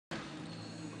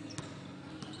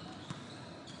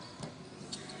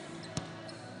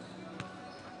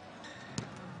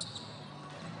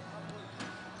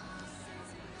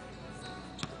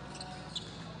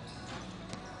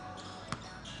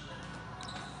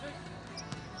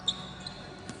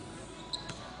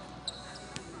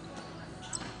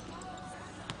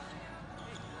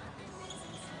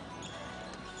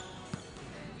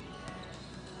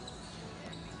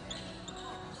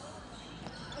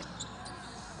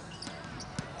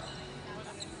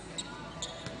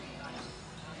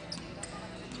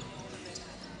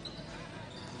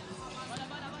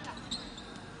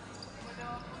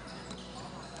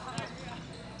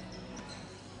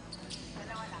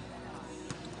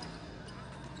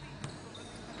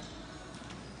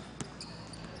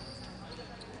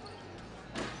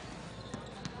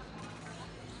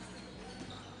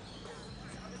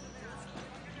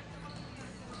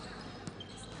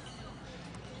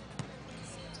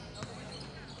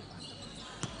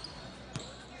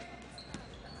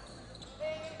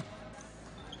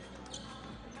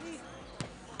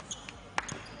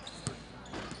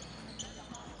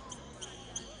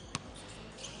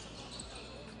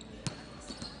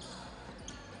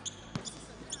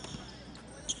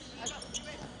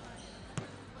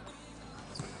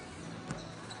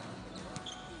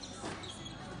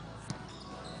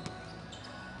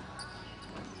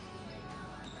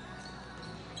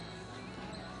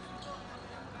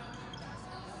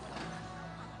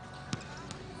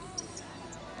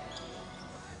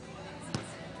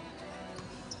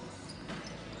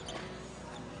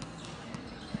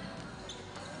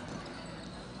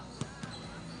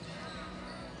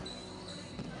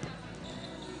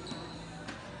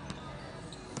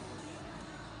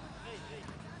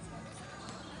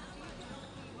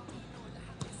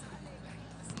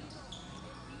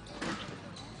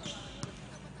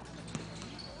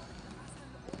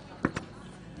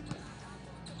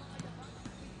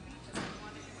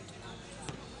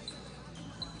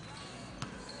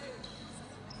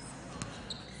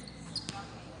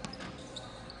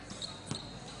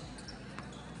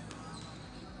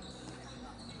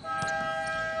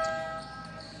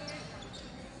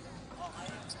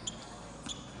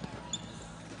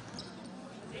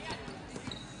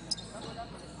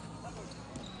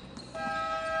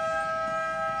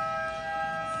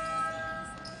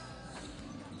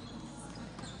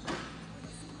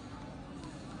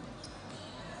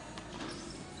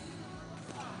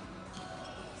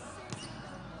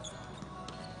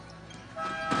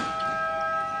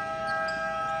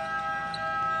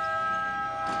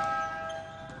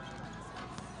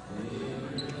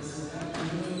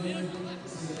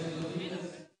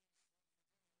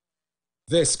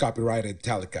This copyrighted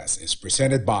telecast is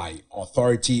presented by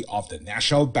Authority of the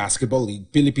National Basketball League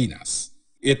Pilipinas.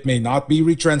 It may not be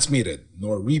retransmitted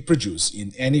nor reproduced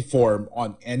in any form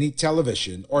on any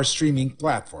television or streaming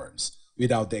platforms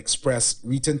without the express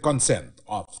written consent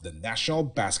of the National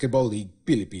Basketball League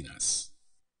Pilipinas.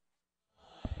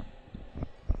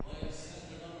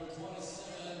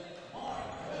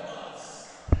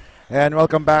 And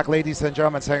welcome back, ladies and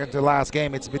gentlemen. Second to last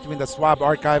game. It's between the Swab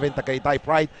Archive and Tagaytay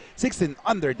Pride, 16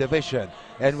 under division.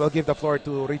 And we'll give the floor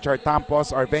to Richard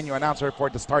Tampos, our venue announcer, for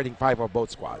the starting five of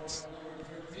both squads.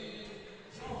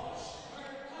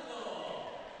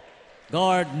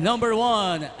 Guard number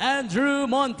 1, Andrew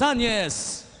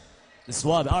Montañez. The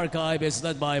Swab Archive is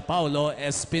led by Paulo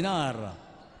Espinar.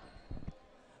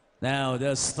 Now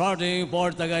the starting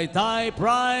for Tagaytay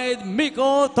Pride,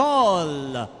 Micko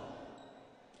Tol.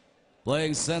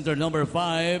 Playing center number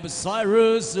 5,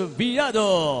 Cyrus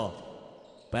Villado.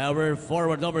 Power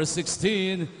forward number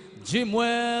 16,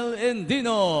 Jimuel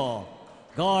Indino.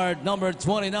 Guard number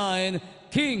 29,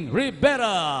 King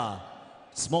Rivera.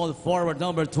 Small forward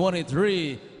number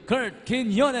 23, Kurt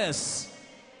Quinones.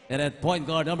 And at point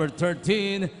guard number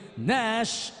 13,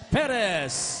 Nash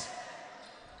Perez.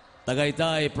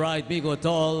 Tagaytay Pride, Micko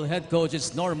Tol. Head coach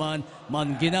is Norman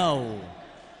Manginao.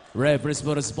 Referees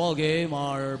for this ball game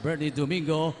are Bernie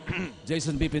Domingo,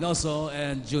 Jason B. Pinoso,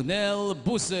 and Junel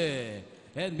Buse.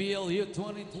 NBL-Youth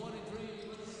 2023.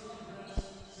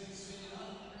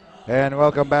 And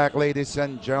welcome back, ladies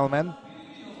and gentlemen.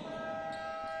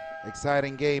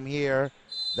 Exciting game here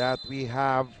that we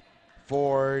have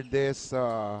for this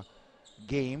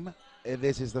game.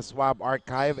 This is the Swab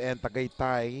Archive and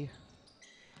Tagaytay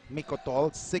Micko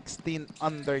Tol, 16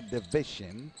 under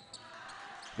division.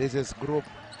 This is Group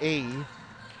A,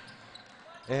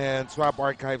 and Swab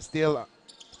Archive still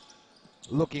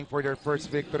looking for their first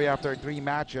victory after 3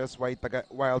 matches,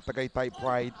 while Tagaytay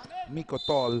Pride Micko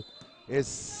Tol is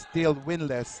still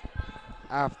winless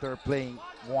after playing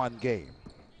 1 game.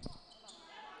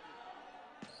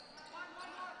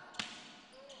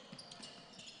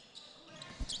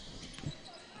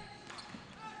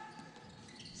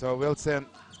 So Wilson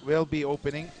will be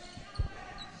opening.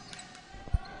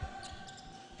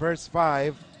 First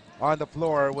 5 on the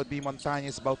floor would be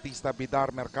Montañez, Bautista,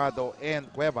 Bidar, Mercado, and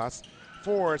Cuevas.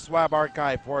 For Swab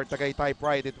Archive, for Tagaytay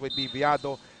Pride, it would be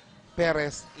Viado,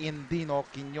 Perez, Indino,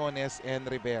 Quinones, and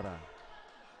Rivera.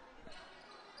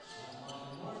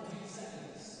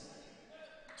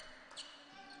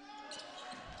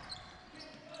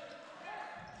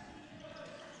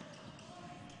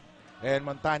 And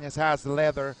Montañez has the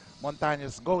leather.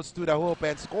 Montañez goes to the hoop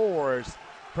and scores.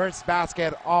 First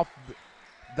basket of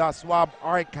the Swab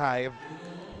Archive.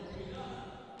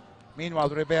 Meanwhile,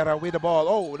 Rivera with the ball.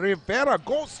 Oh, Rivera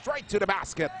goes straight to the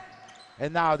basket.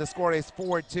 And now the score is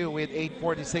 4-2 with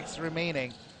 8:46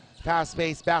 remaining.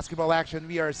 Fast-paced basketball action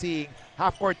we are seeing.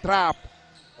 Half-court trap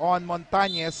on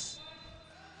Montañez.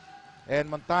 And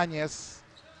Montañez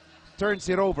turns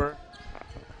it over.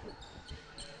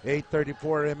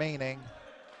 8:34 remaining.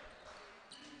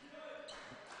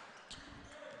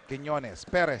 Quinones,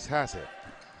 Perez has it.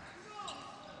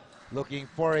 Looking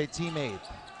for a teammate.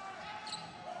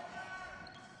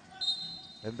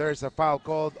 And there's a foul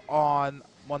called on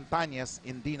Montañez.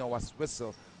 Indino was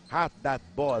whistled, had that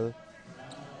ball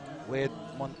with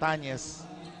Montañez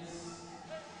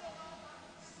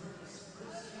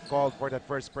called for that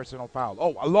first personal foul.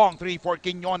 Oh, a long 3 for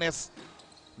Quinones.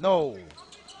 No.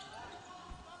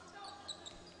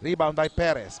 Rebound by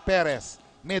Perez. Perez,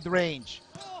 mid-range,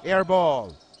 air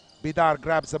ball. Bidar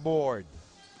grabs the board.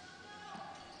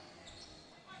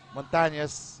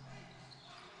 Montañez,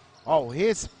 oh,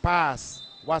 his pass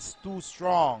was too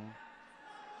strong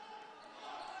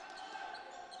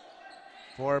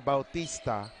for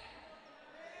Bautista.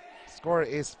 Score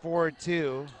is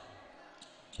 4-2.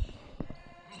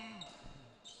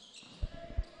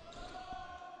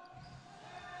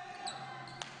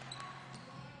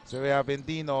 So we have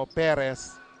Indino,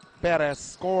 Perez. Perez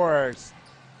scores.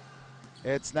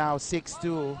 It's now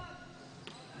 6-2.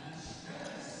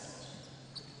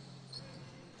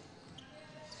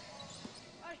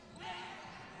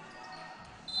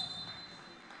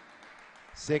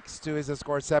 Six-2 is the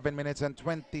score. 7 minutes and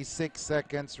 26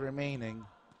 seconds remaining.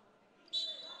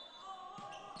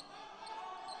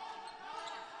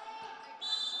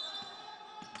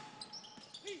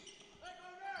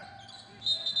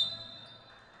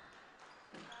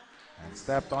 And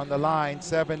stepped on the line.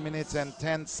 7 minutes and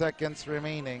 10 seconds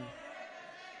remaining.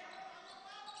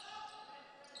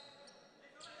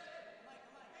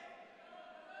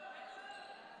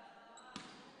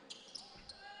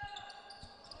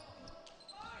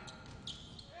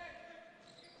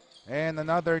 And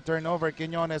another turnover.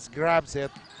 Quiñones grabs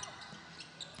it.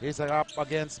 He's up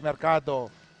against Mercado.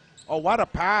 Oh, what a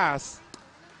pass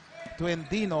to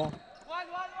Endino.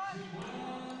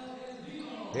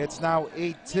 It's now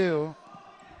 8-2.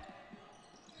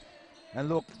 And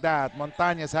look at that.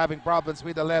 Montañez having problems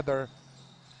with the leather.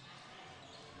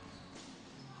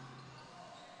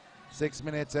 6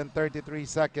 minutes and 33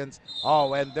 seconds.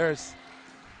 Oh, and there's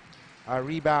a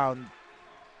rebound.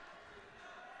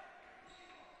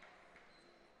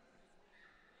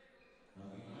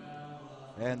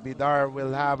 And Bidar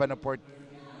will have an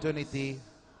opportunity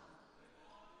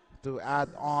to add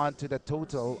on to the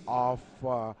total of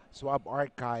Swab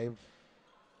Archive.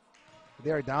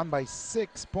 They are down by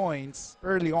 6 points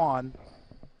early on.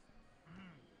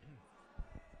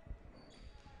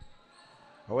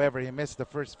 However, he missed the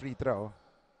first free throw.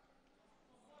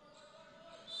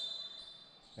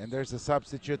 And there's a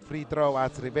substitute free throw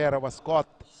as Rivera was caught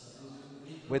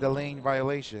with a lane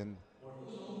violation.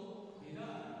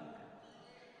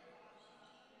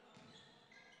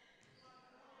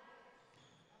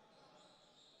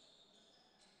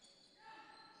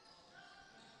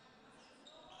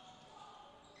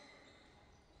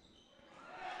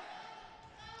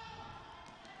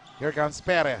 Here comes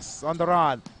Perez on the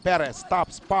run. Perez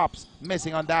stops, pops,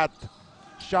 missing on that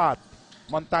shot.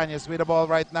 Montañez with the ball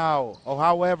right now. Oh,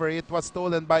 however, it was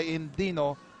stolen by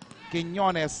Indino.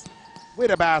 Quiñones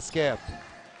with a basket.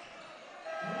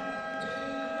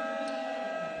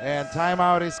 And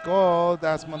timeout is called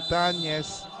as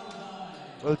Montañez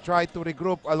will try to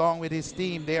regroup along with his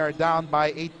team. They are down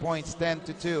by 8 points,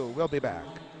 10-2. We'll be back.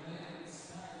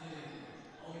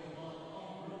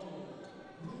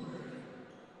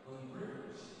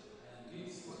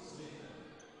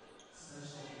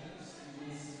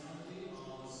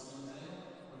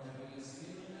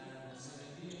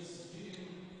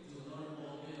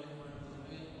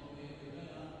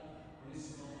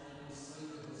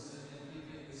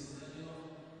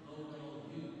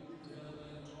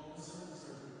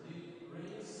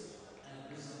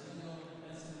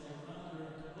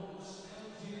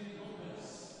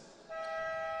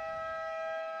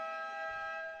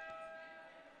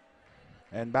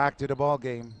 And back to the ball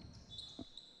game.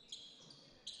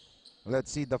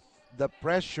 Let's see the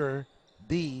pressure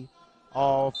D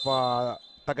of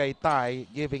Tagaytay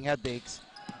giving headaches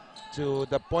to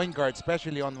the point guard,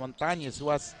 especially on Montañez, who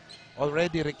has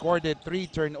already recorded 3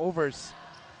 turnovers.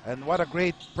 And what a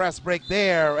great press break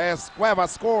there as Cueva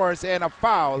scores and a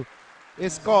foul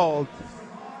is called.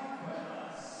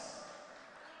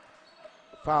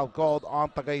 Foul called on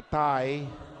Tagaytay.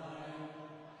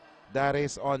 That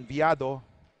is on Viado.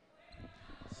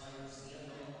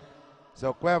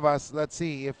 So Cuevas, let's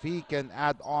see if he can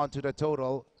add on to the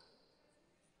total.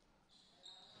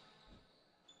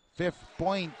 5th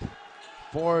point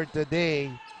for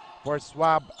today for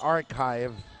Swab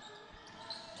Archive.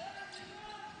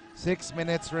 6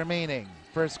 minutes remaining,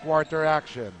 first quarter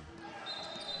action.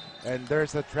 And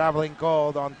there's a traveling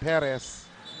call on Perez.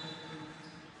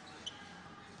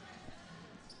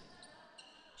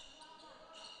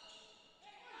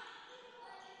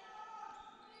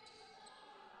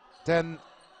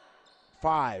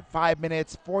 Five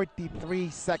minutes, 43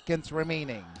 seconds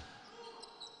remaining.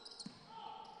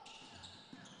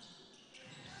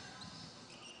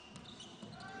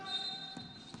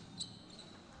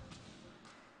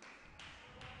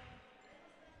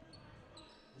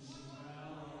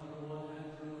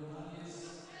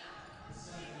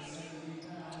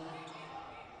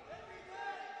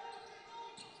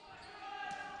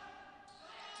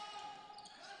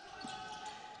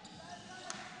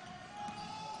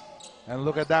 And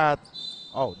look at that.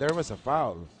 Oh, there was a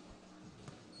foul.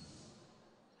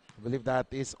 I believe that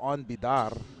is on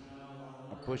Bidar.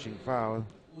 A pushing foul.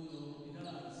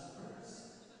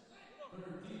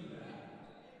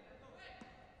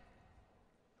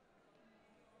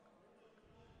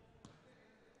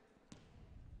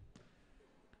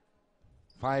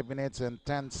 Five minutes and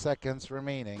 10 seconds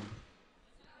remaining.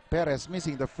 Perez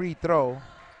missing the free throw.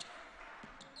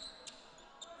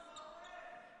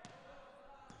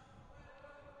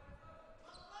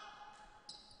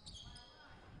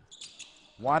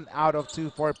 One out of 2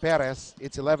 for Perez.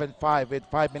 It's 11-5 with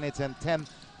 5 minutes and 10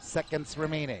 seconds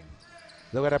remaining.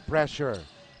 Look at the pressure.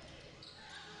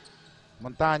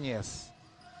 Montañez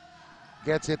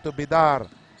gets it to Bidar,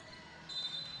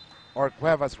 or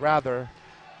Cuevas rather.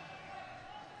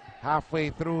 Halfway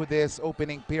through this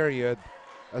opening period,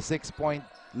 a 6-point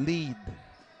lead.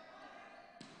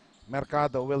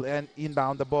 Mercado will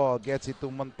inbound the ball, gets it to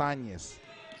Montañez.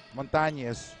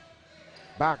 Montañez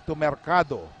back to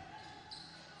Mercado.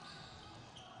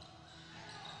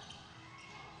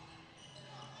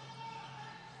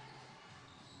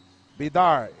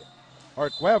 Bidar or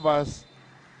Cuevas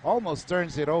almost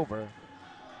turns it over.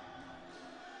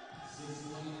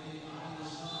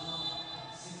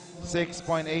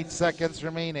 6.8 seconds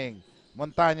remaining.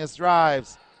 Montañez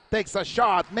drives, takes a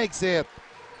shot, makes it.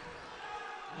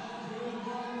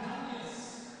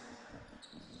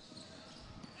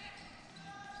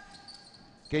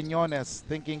 Quinones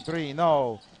thinking three,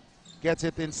 no. Gets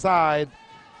it inside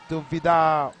to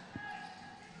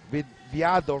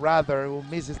Viado rather, who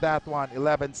misses that one,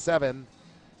 11-7.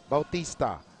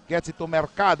 Bautista gets it to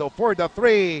Mercado for the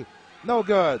three, no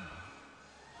good.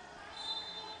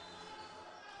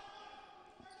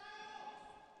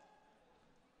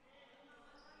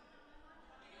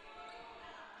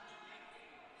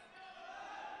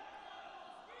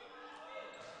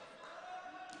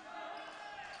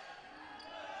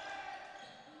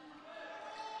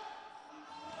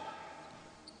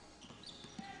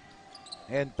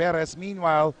 And Perez,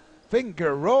 meanwhile,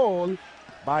 finger roll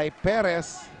by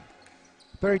Perez.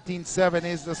 13-7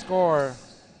 is the score.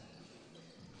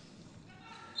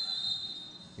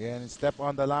 And step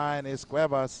on the line is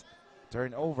Cuevas.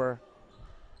 Turnover.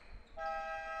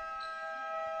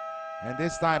 And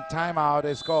this time, timeout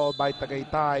is called by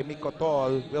Tagaytay.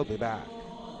 Micko will be back.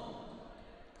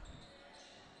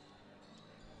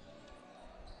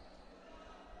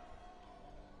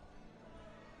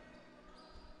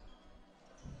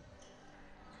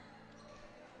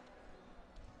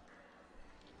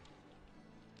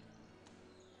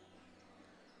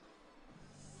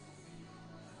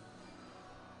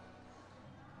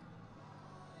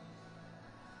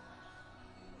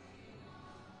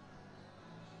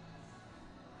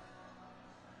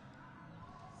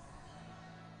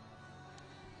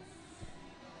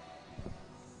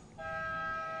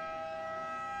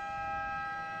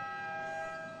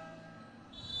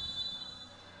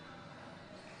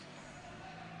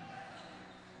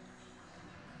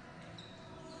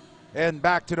 And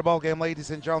back to the ball game,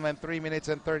 ladies and gentlemen. 3 minutes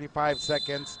and 35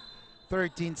 seconds.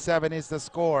 13-7 is the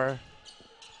score.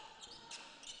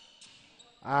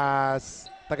 As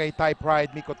Tagaytay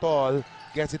Pride Micko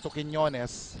gets it to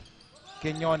Quinones.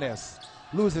 Quinones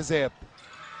loses it.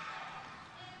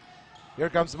 Here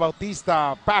comes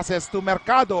Bautista. Passes to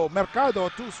Mercado. Mercado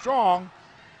too strong.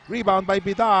 Rebound by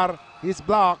Bidar. His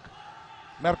block.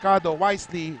 Mercado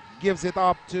wisely gives it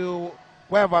up to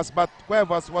Cuevas, but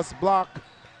Cuevas was blocked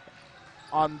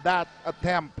on that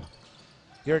attempt.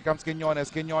 Here comes Quinones.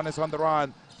 Quinones on the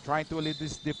run, trying to lead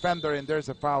this defender, and there's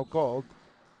a foul called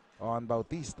on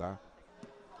Bautista.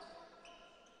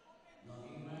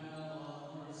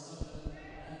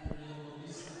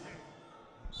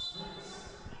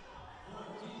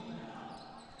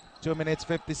 Two minutes,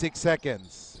 56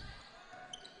 seconds.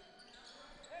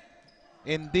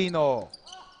 Indino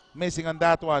missing on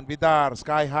that one. Bidar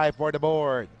sky high for the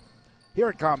board. Here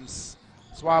it comes.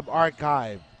 Swab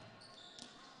Archive.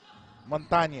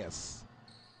 Montañez.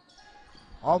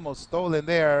 Almost stolen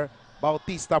there.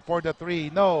 Bautista for the three.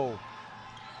 No.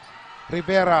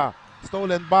 Rivera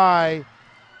stolen by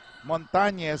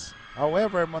Montañez.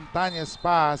 However, Montañez's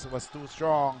pass was too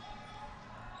strong.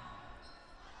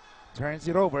 Turns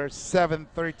it over.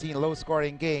 7-13 low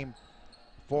scoring game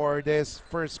for this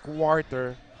first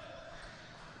quarter.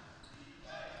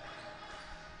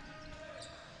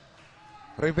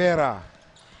 Rivera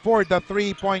for the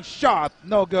three-point shot.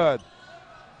 No good.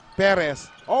 Perez.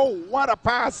 Oh, what a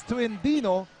pass to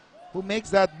Indino, who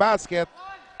makes that basket.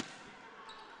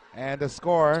 And the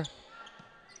score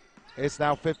is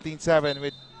now 15-7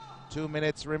 with 2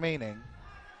 minutes remaining.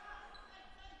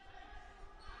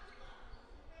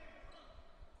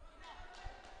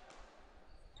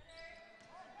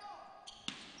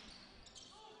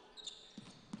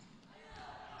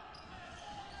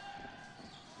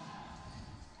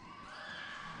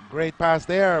 Great pass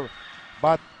there,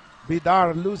 but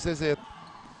Bidar loses it.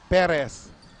 Perez.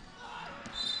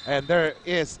 And there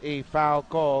is a foul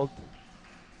called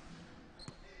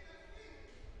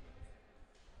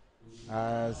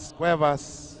as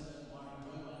Cuevas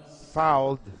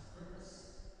fouled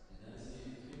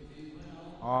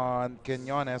on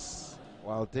Quinones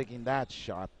while taking that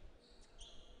shot.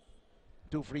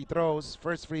 2 free throws.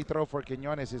 First free throw for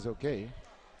Quinones is okay.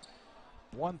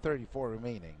 1:34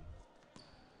 remaining.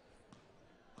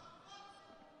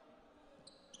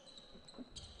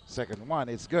 Second one,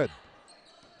 it's good.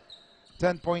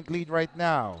 10-point lead right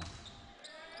now.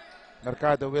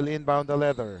 Mercado will inbound the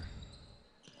leather.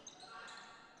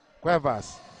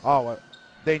 Cuevas. Oh, a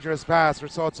dangerous pass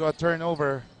results to a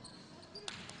turnover.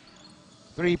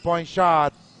 3-point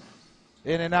shot.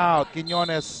 In and out.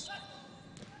 Quinones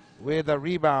with a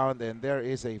rebound, and there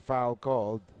is a foul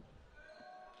called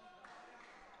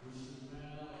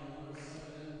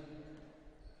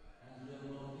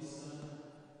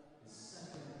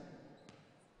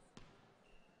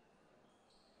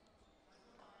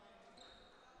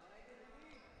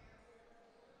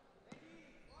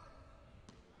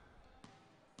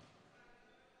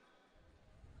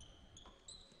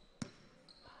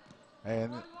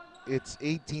And it's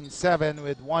 18-7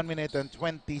 with 1 minute and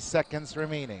 20 seconds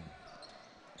remaining.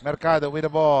 Mercado with the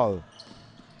ball.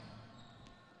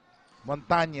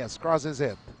 Montañez crosses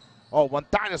it. Oh,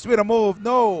 Montañez with a move.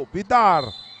 No,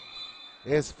 Vidar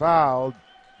is fouled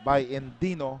by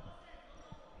Endino.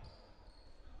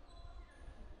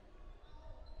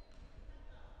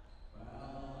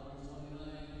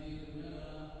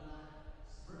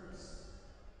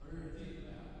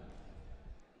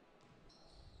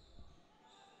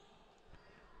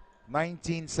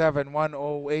 (19-7),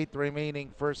 1:08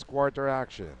 remaining first quarter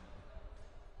action.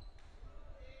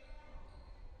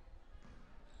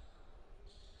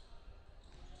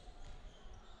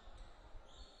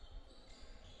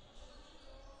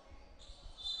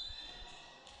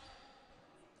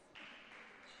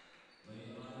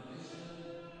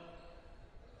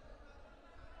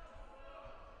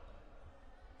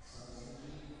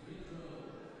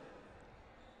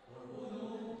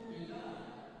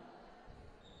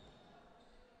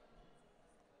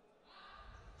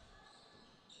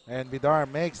 And Vidar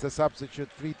makes the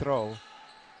substitute free throw.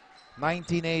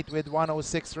 19-8 with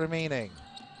 1:06 remaining.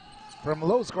 From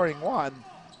low scoring one,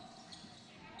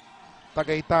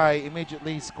 Tagaytay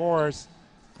immediately scores.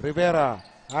 Rivera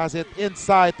has it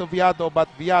inside to Viado, but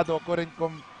Viado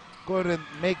couldn't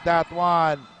make that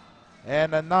one.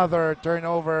 And another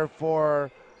turnover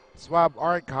for Swab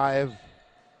Archive.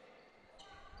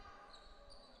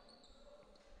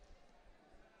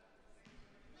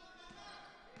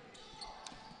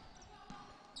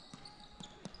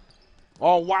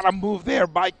 Oh, what a move there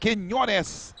by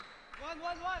Quinones.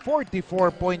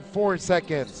 44.4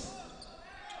 seconds.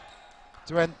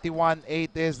 21-8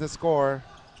 is the score.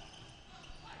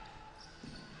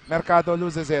 Mercado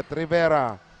loses it.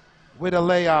 Rivera with a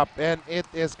layup, and it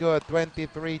is good.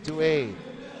 23-8.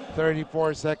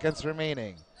 34 seconds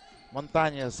remaining.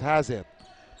 Montañez has it.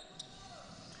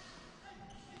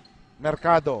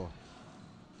 Mercado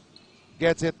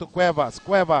gets it to Cuevas.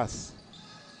 Cuevas.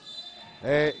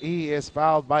 He is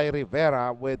fouled by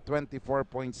Rivera with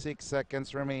 24.6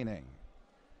 seconds remaining.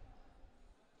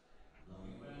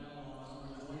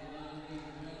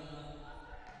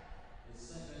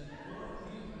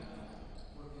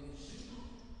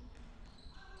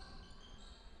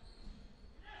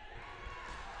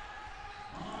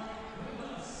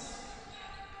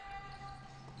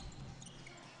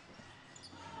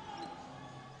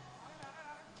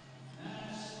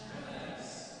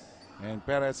 And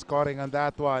Perez scoring on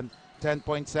that one.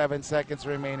 10.7 seconds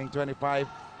remaining.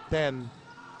 25-10.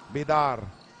 Vidar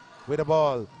with the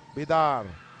ball. Vidar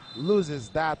loses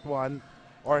that one,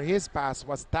 or his pass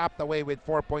was tapped away with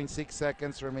 4.6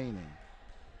 seconds remaining.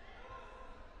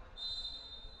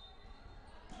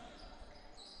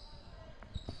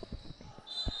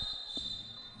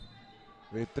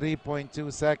 With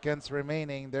 3.2 seconds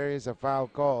remaining, there is a foul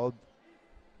called.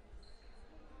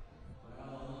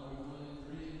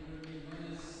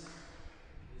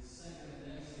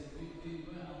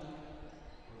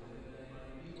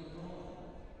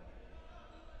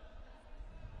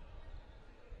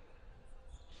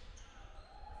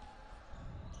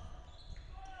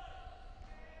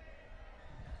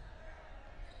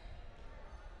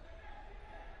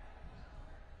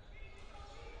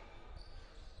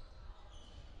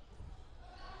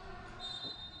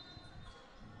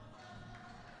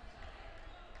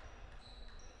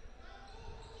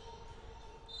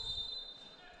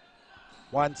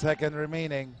 One second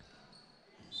remaining.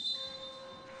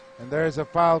 And there's a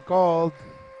foul called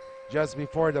just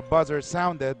before the buzzer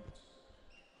sounded.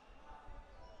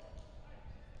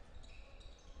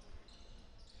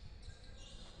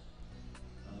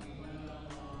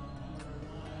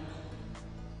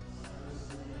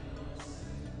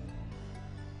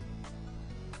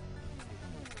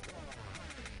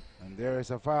 And there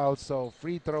is a foul, so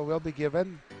free throw will be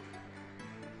given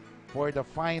for the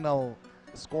final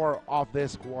score of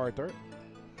this quarter.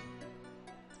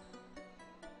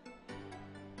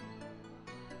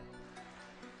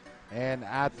 And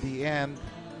at the end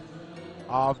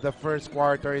of the first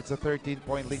quarter, it's a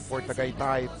 13-point lead for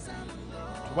Tagaytay.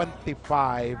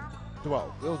 25-12.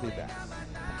 We'll be back.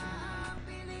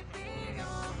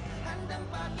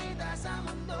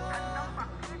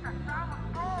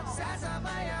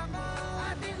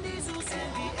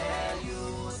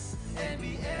 NBL-Youth,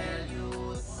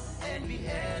 NBL-Youth,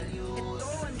 NBL-Youth. Ito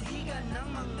ang liga ng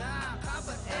mga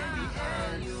kabataan.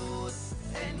 NBL-Youth,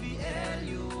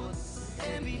 NBL-Youth,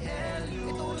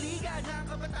 NBL-Youth. Ito ang liga ng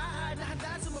kabataan na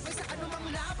handa sumabay sa anumang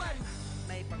laban.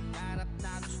 May pangarap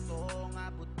na gustong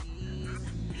abutin,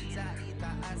 sa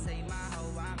itaas ay mahaw.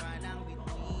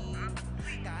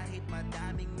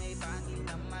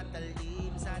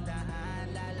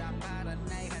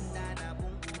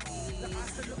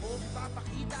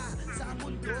 ipapakita sa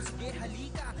mundo. Sige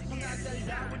halika, mga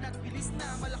galawan at bilis na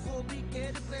malakobig,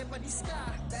 kere prepanis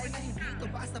ka. Dahil nga hindi to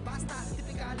basta-basta,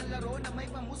 tipikal na laro na may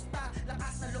pamusta.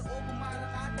 Lakas na loob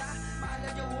umarakada,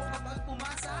 maalayaw kapag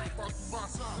pumasa.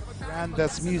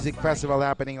 Granda's Music Festival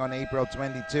happening on April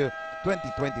 22,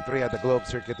 2023 at the Globe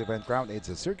Circuit Event Ground. It's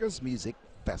a circus music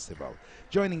festival.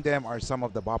 Joining them are some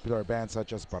of the popular bands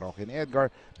such as Parokya ni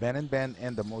Edgar, Ben and Ben,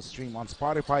 and the most streamed on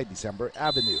Spotify, December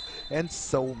Avenue, and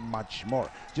so much more.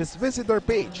 Just visit their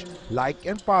page, like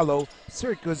and follow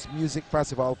Circus Music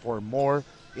Festival for more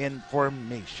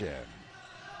information.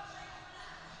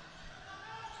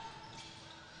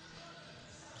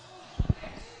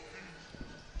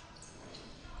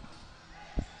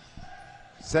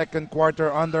 Second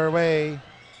quarter underway.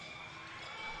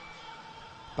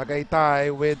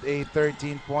 Tagaytay with a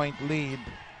 13-point lead.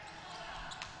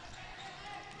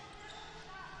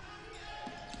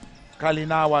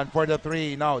 Kalinawan for the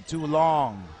three. No, too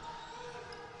long.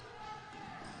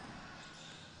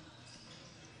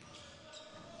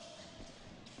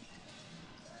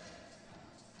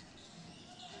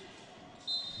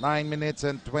 Nine minutes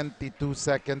and 22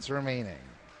 seconds remaining.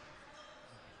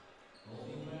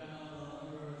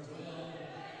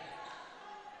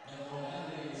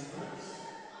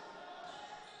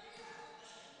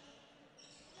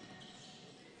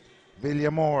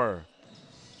 Villamor.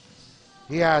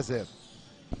 He has it.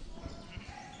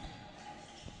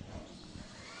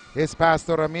 His pass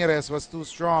to Ramirez was too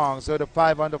strong, so the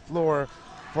five on the floor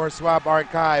for Swab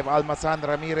Archive: Almasan,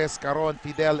 Ramirez, Caron,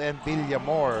 Fidel, and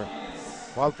Villamor.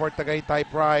 While for Tagaytay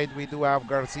Pride, we do have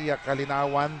Garcia,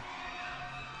 Kalinawan,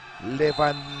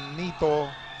 Levantino,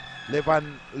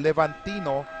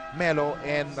 Melo,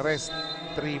 and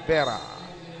Rivera.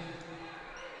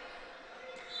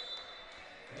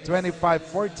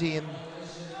 25-14.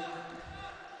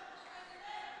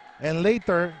 And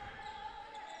later,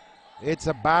 it's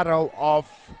a battle of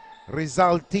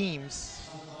Rizal teams.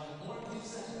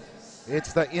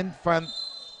 It's the Infant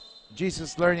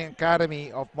Jesus Learning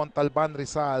Academy of Montalban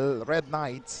Rizal, Red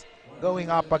Knights, going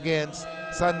up against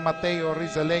San Mateo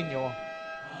Rizaleño.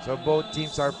 So both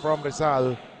teams are from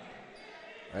Rizal.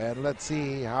 And let's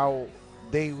see how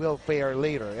they will fare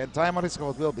later. And Time on His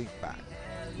Code will be back.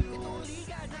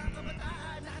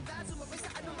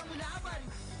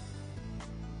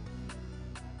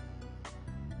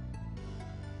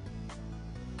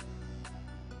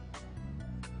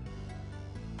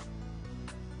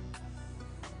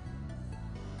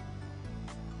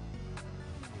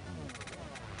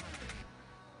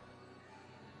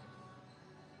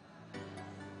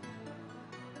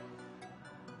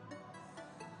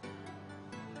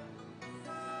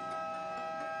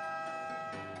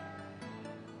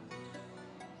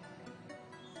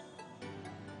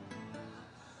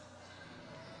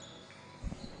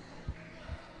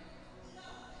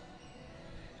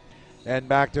 And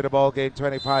back to the ball game,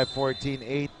 25-14,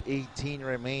 8:18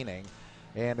 remaining.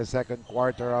 And the second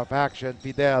quarter of action.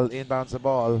 Fidel inbounds the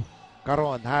ball.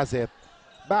 Caron has it.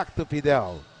 Back to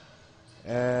Fidel.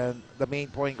 And the main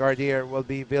point guard here will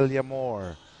be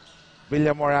Villamor.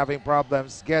 Villamor having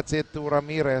problems. Gets it to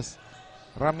Ramirez.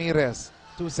 Ramirez,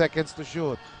 2 seconds to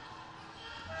shoot.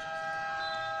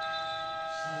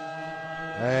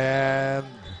 And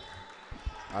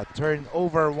a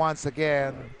turnover once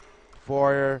again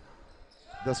for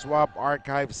the Swab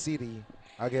Archive City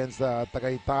against the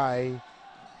Tagaytay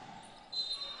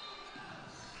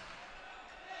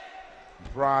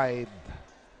Pride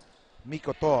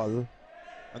Micko Tol.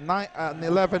 An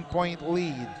 11-point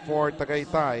lead for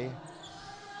Tagaytay.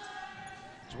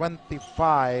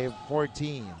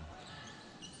 25-14.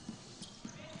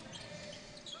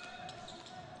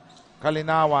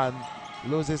 Kalinawan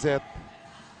loses it.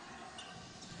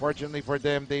 Fortunately for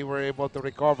them, they were able to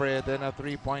recover it, and a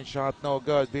three-point shot, no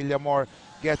good. Villamor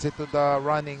gets it to the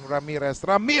running Ramirez.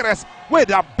 Ramirez with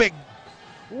a big,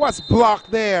 was blocked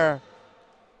there.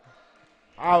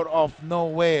 Out of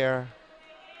nowhere.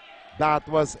 That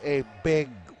was a big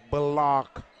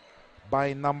block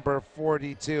by number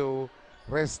 42,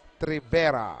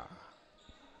 Rivera.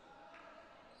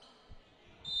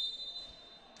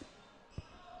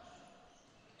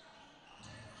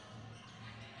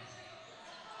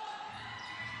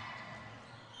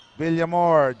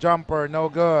 Villamor, jumper, no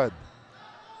good.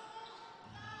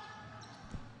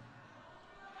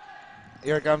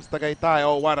 Here comes Tagaytay.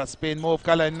 Oh, what a spin move.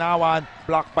 Kalinawan,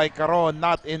 blocked by Caron,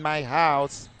 not in my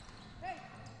house.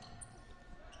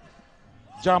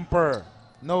 Jumper,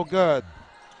 no good.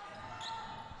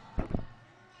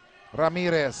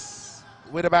 Ramirez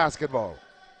with a basketball.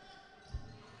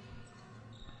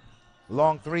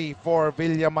 Long three for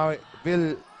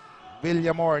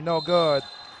Villamor, no good.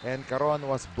 And Caron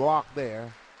was blocked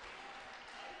there.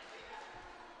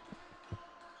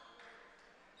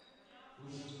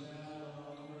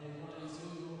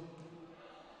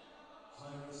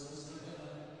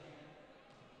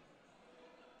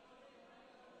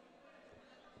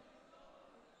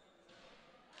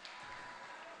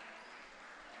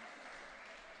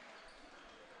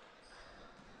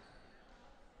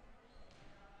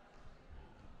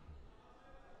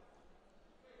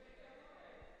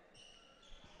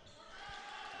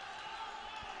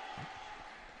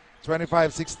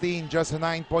 (25-16), just a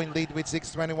 9-point lead with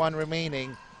 6:21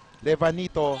 remaining.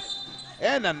 Levanito,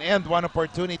 and an end one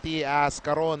opportunity as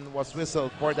Caron was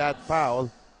whistled for that foul.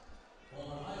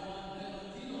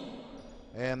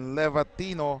 And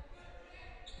Levatino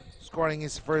scoring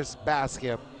his first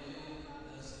basket.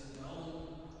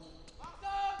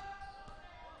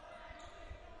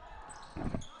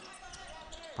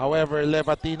 However,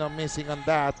 Levatino missing on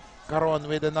that. Caron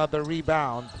with another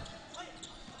rebound.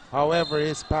 However,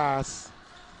 his pass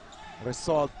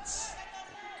results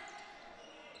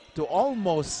to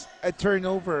almost a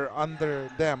turnover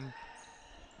under them.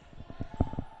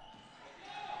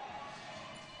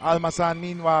 Almasan,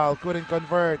 meanwhile, couldn't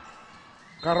convert.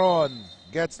 Caron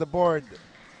gets the board.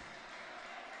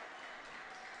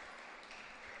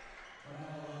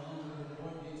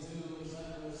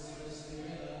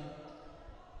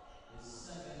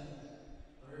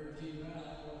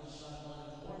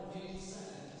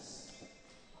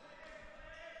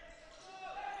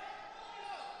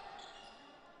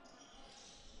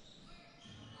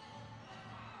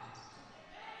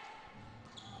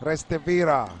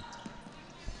 Restevira.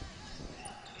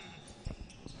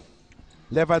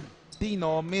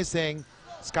 Levantino missing.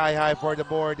 Sky high for the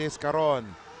board is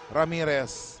Caron.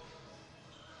 Ramirez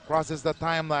crosses the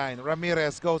timeline.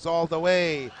 Ramirez goes all the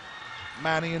way.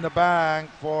 Manny in the bank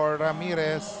for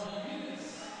Ramirez.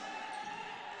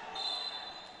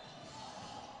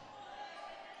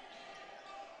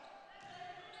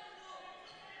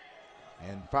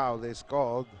 And foul is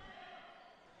called.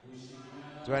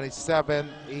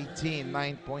 27-18,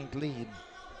 9-point lead.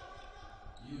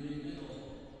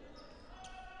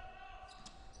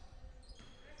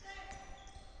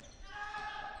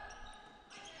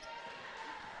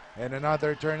 And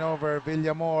another turnover.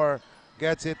 Villamor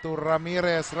gets it to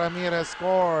Ramirez. Ramirez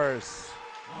scores.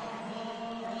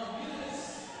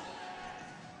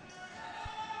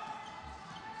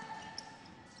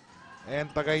 And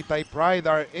Tagaytay Pride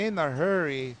are in a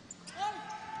hurry.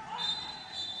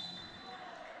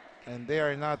 And they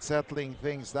are not settling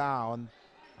things down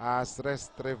as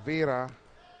Restevira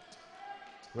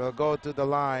will go to the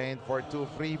line for 2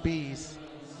 freebies.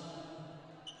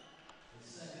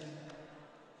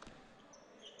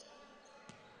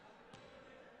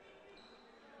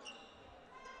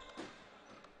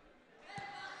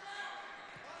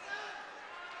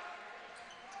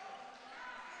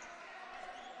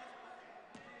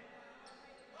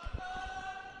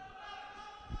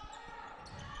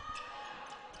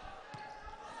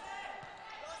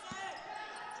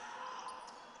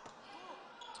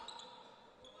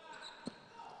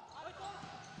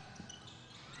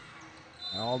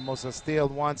 Almost a steal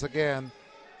once again.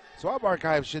 Swab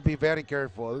Archive should be very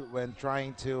careful when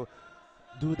trying to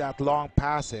do that long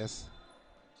passes.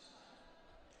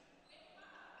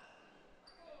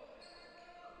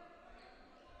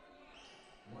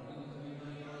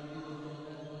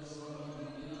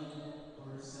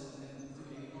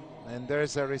 And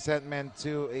there's a resentment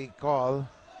to a call.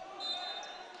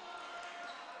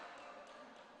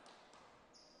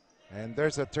 And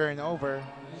there's a turnover.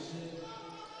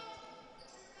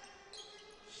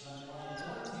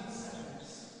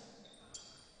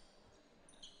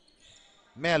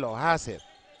 Melo has it.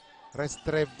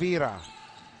 Restevira.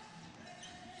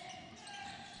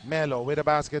 Melo with a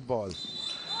basketball.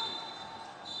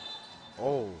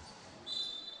 Oh.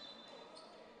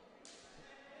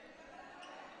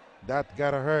 That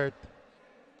gotta hurt.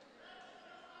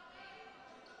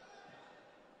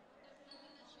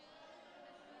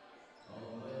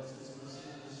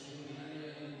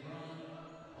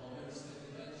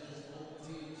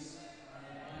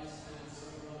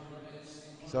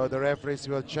 So the referees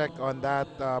will check on that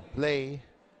play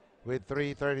with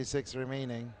 3:36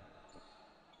 remaining.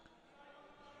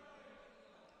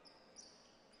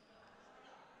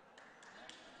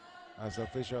 As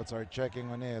officials are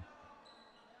checking on it.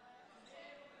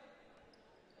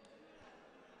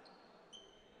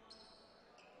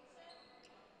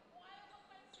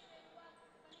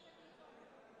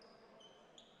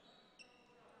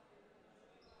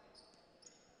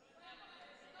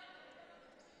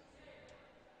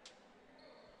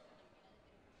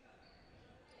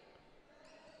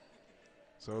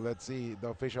 So let's see the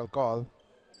official call.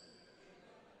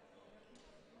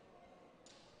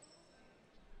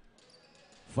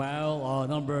 Foul on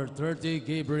number 30,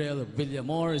 Gabriel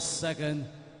Villamor is second.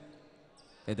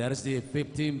 And that is the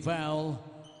 15th foul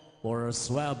for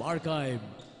Swab Archive.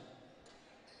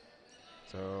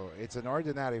 So it's an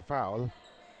ordinary foul.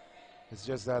 It's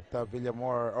just that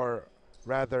Villamor, or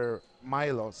rather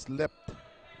Milo, slipped.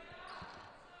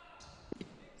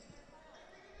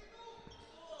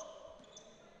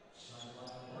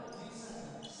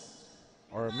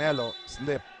 Or Melo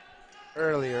slipped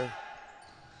earlier.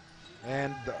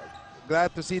 And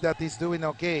glad to see that he's doing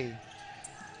okay.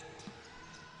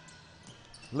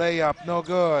 Layup, no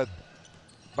good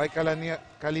by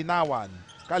Kalinawan.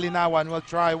 Kalinawan will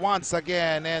try once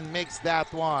again and makes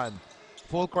that one.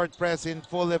 Full court press in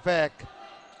full effect.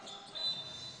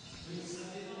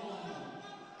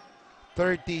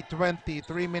 30-20,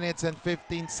 3 minutes and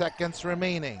 15 seconds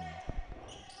remaining.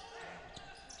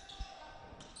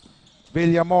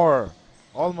 Villamor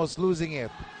almost losing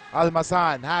it.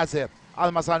 Almazan has it.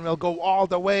 Almazan will go all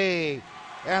the way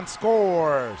and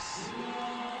scores.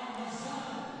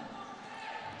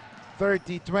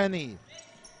 30-20.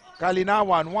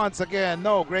 Kalinawan once again.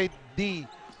 No, great D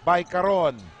by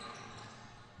Caron.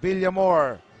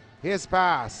 Villamor, his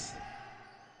pass.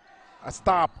 A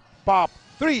stop, pop,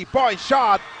 3-point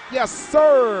shot. Yes,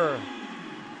 sir.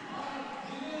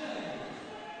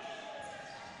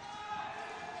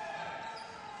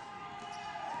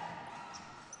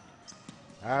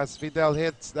 As Fidel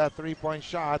hits that 3-point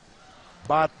shot,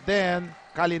 but then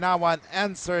Kalinawan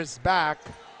answers back.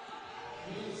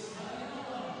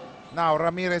 Now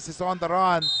Ramirez is on the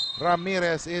run.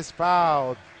 Ramirez is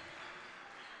fouled.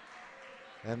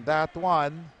 And that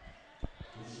one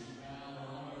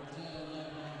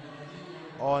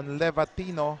on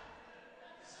Levatino.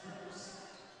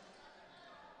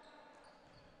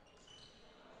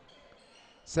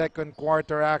 Second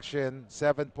quarter action,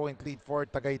 7-point lead for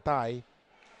Tagaytay.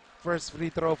 First free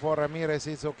throw for Ramirez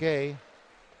is okay.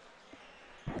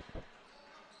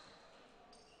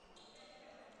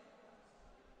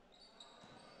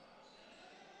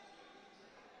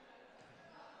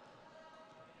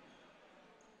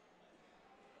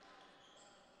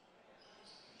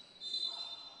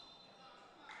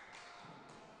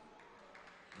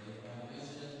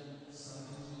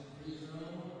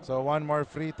 So one more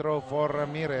free throw for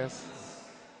Ramirez.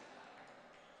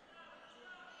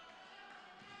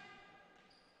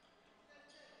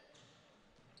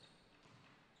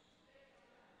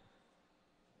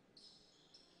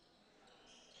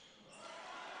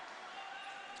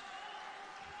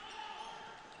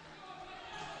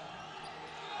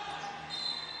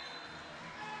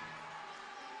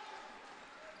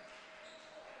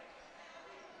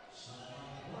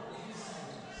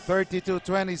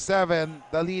 (32-27),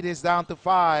 the lead is down to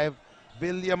 5.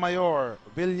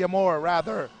 Villamor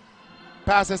rather,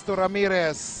 passes to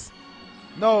Ramirez.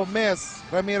 No miss.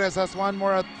 Ramirez has one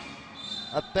more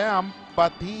attempt,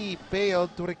 but he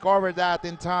failed to recover that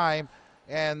in time,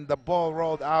 and the ball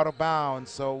rolled out of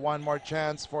bounds. So one more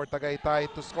chance for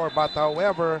Tagaytay to score. But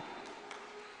however,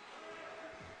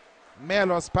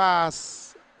 Melo's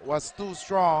pass was too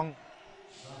strong,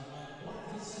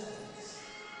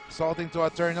 resulting to a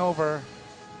turnover.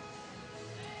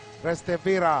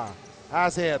 Restevira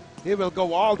has it. He will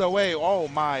go all the way. Oh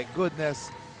my goodness.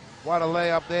 What a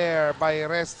layup there by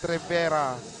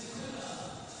Restevira.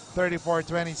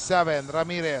 34-27.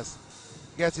 Ramirez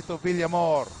gets it to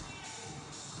Villamor.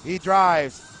 He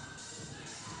drives.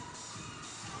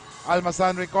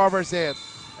 Almazan recovers it.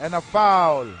 And a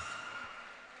foul.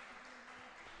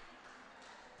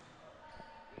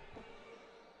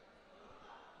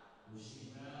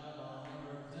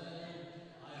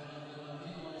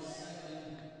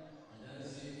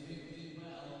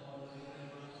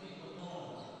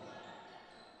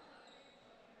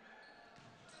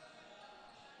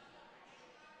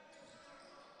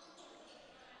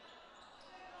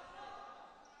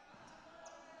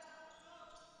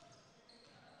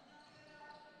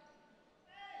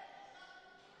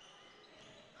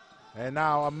 And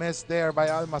now a miss there by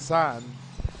Almazan.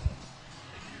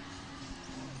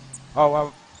 Oh,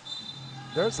 well,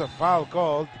 there's a foul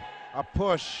called, a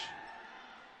push,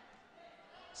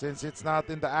 since it's not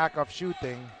in the act of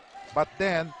shooting. But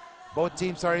then, both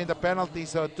teams are in the penalty,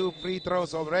 so 2 free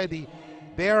throws already.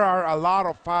 There are a lot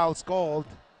of fouls called,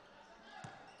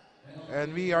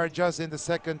 and we are just in the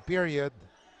second period.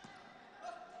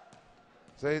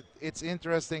 So it's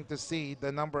interesting to see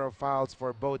the number of fouls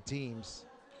for both teams.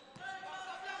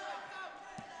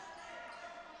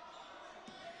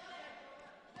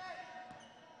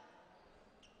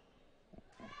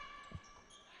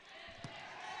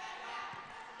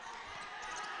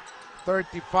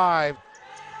 35,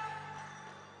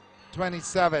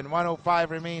 27,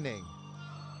 105 remaining.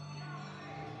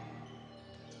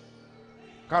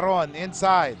 Caron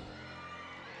inside.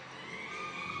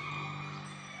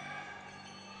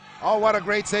 Oh, what a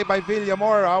great save by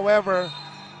Villamor. However,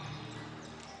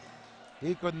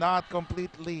 he could not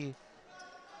completely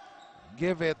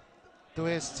give it to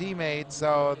his teammate,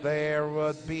 so there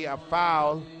would be a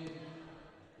foul.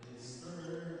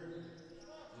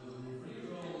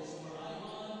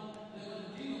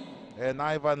 And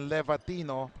Ivan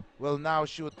Levatino will now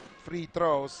shoot free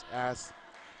throws as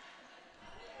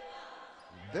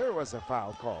there was a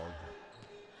foul called.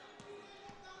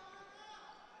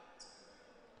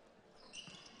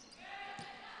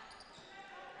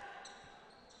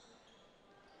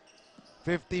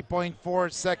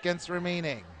 50.4 seconds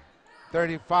remaining.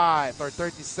 35 or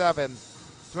 37,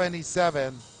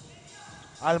 27.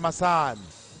 Almasan.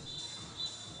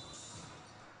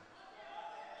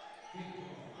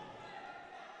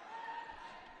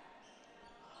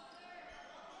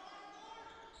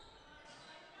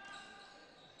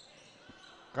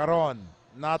 Caron,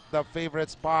 not the favorite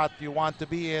spot you want to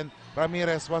be in.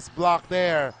 Ramirez was blocked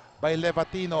there by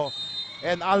Levatino.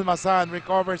 And Almasan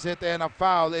recovers it, and a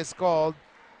foul is called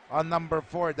on number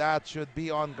 4. That should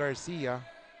be on Garcia.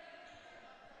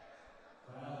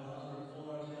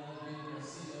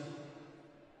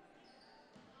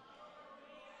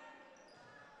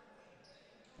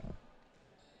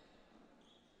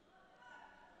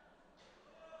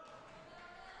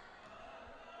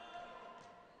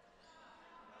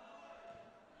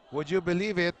 Would you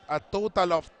believe it? A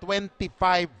total of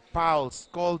 25 fouls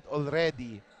called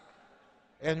already.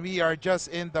 And we are just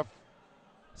in the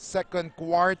second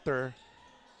quarter.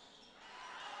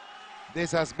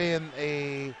 This has been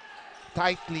a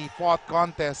tightly fought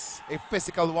contest, a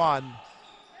physical one.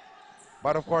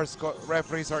 But of course,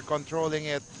 referees are controlling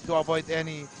it to avoid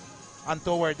any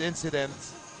untoward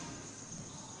incidents.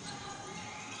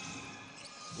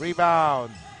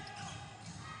 Rebound.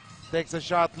 Takes a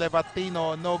shot,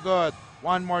 Levatino, no good.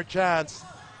 One more chance.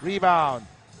 Rebound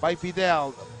by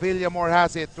Fidel. Villamor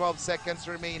has it, 12 seconds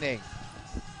remaining.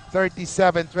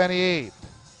 37-28.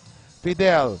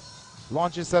 Fidel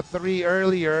launches a three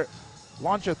earlier.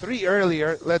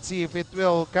 Let's see if it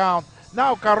will count.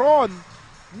 Now Caron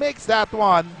makes that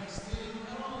one.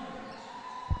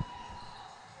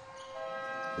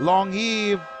 Long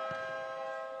heave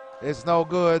is no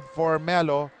good for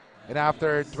Melo. And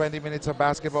after 20 minutes of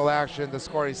basketball action, the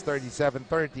score is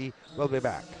 37-30. We'll be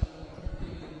back.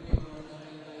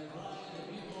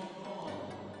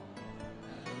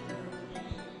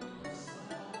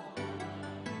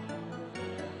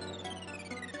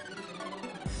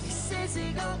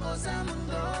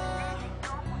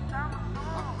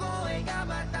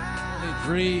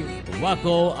 Three,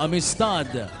 Waco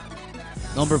Amistad.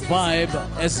 Number 5,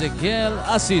 Ezequiel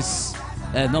Asis.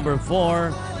 And number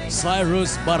 4,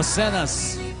 Cyrus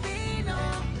Barcenas.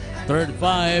 Third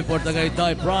 5 for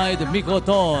Tagaytay Pride, Micko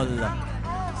Tol.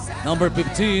 Number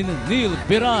 15, Neil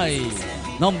Piray.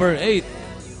 Number 8,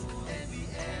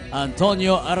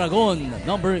 Antonio Aragon.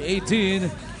 Number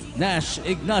 18, Nash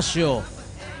Ignacio.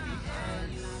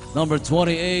 Number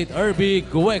 28, Irby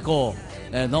Gueco.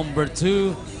 And number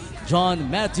 2, John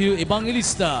Matthew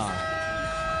Evangelista.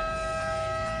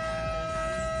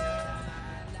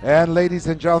 And ladies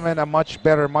and gentlemen, a much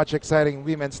better, much exciting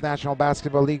Women's National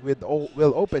Basketball League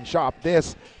will open shop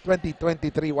this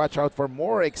 2023. Watch out for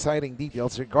more exciting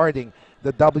details regarding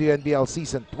the WNBL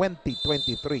season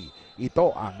 2023.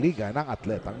 Ito ang Liga ng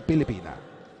Atletang Pilipina.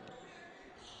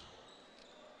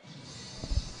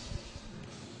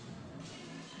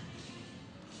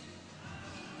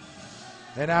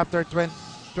 And after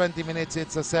 20 minutes,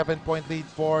 it's a 7-point lead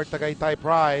for Tagaytay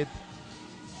Pride.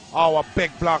 Oh, a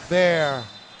big block there.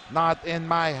 Not in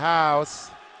my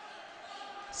house,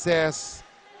 says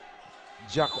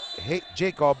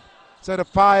Jacob. So the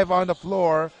 5 on the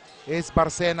floor is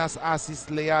Barcenas, Asis,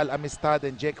 Leal, Amistad,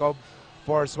 and Jacob.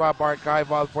 For Swab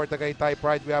Archival, for Tagaytay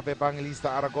Pride, we have Evangelista,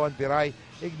 Aragon, Piray,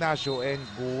 Ignacio, and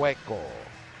Gueco.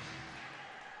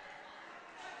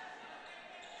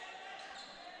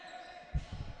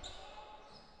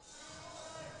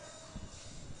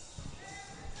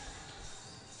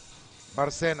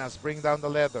 Barcenas bring down the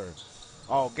leather.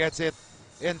 Oh, gets it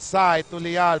inside to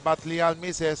Leal, but Leal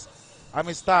misses.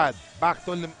 Amistad back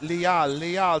to Leal.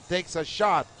 Leal takes a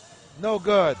shot. No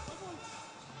good.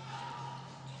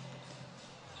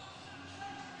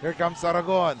 Here comes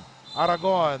Aragon.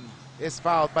 Aragon is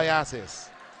fouled by Asis.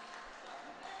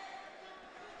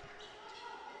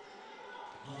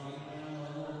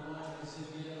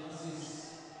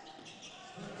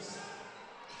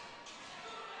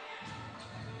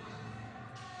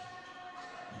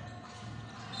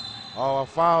 Oh, a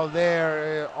foul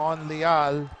there on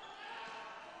Leal.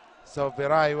 So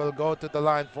Viray will go to the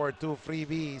line for 2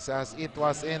 freebies as it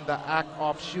was in the act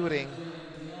of shooting.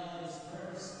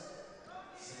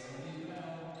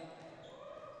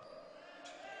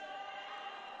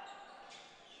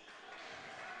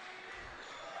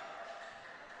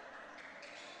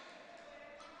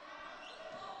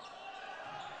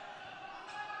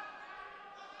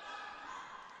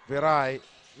 Viray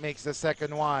makes the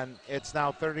second one. It's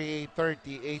now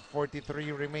 38-30,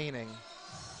 8:43 remaining.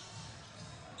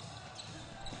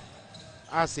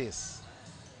 Asis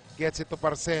gets it to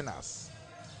Barcenas.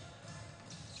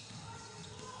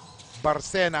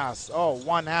 Barcenas, oh,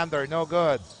 one-hander, no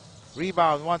good.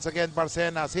 Rebound once again,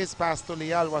 Barcenas. His pass to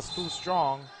Leal was too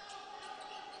strong.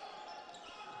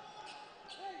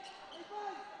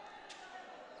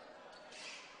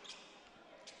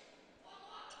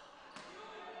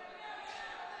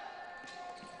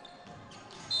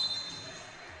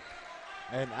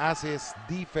 And Asis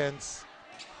defense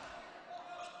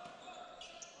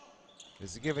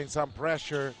is giving some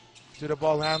pressure to the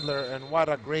ball handler, and what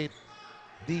a great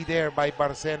D there by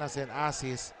Barcenas and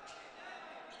Asis,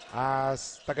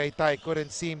 as Tagaytay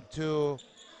couldn't seem to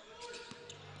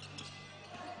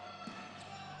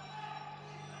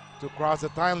cross the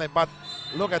timeline. But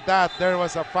look at that, there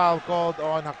was a foul called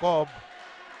on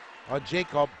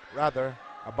Jacob rather,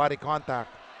 a body contact.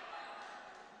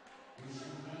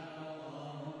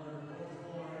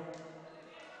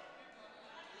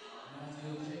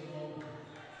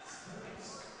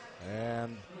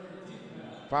 And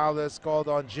foul is called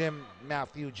on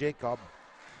Matthew Jacob.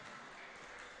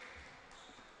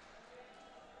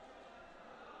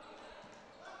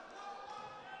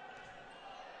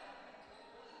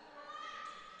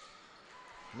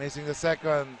 Missing the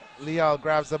second, Leal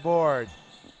grabs the board.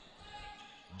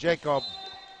 Jacob.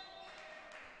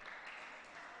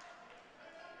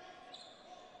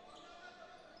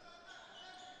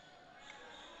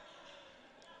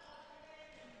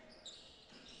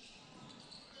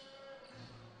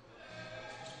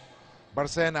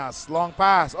 Barcenas, long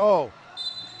pass. Oh,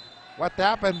 what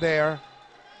happened there?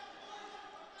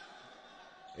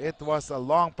 It was a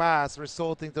long pass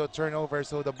resulting to a turnover,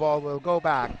 so the ball will go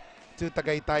back to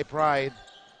Tagaytay Pride.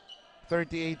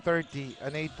 38-30,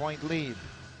 an 8-point lead.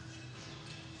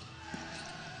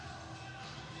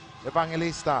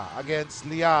 Evangelista against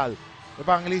Leal.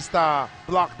 Evangelista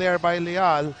blocked there by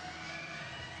Leal.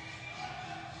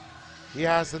 He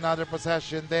has another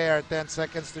possession there, 10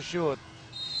 seconds to shoot.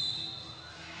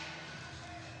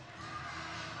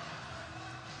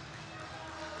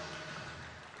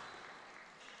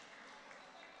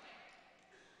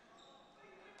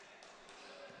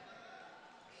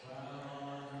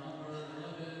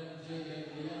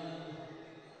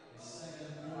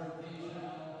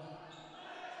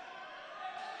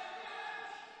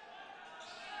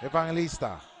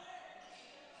 Evangelista.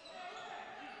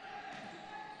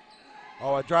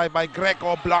 Oh, a drive by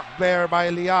Greco, blocked there by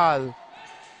Leal.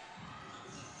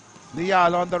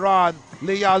 Leal on the run.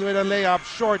 Leal with a layup,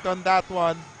 short on that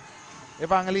one.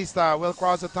 Evangelista will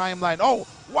cross the timeline. Oh,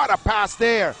 what a pass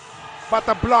there. But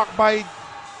a block by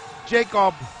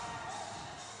Jacob.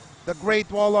 The great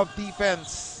wall of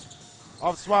defense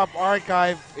of Swab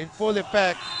Archive in full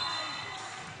effect.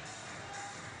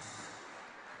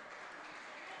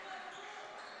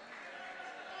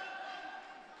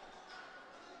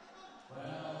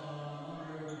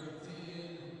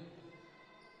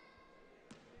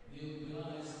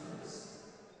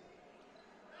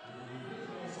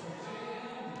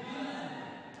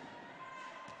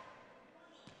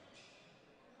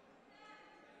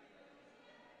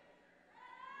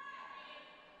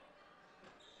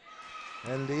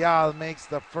 And Leal makes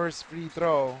the first free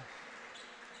throw.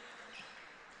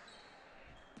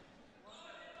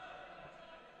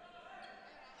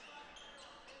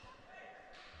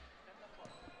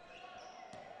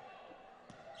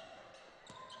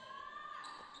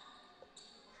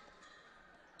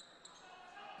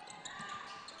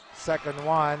 Second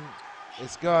one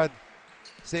is good.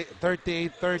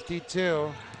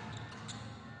 38-32.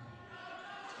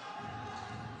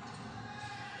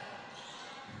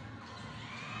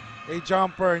 A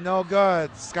jumper, no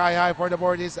good. Sky high for the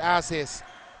board is Asis.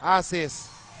 Asis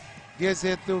gives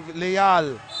it to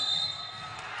Leal.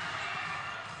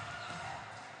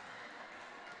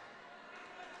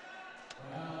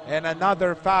 And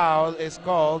another foul is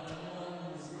called.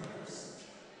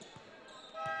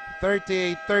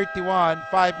 38-31,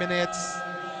 5 minutes,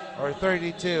 or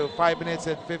 32, 5 minutes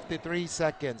and 53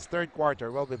 seconds. Third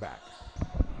quarter, we'll be back.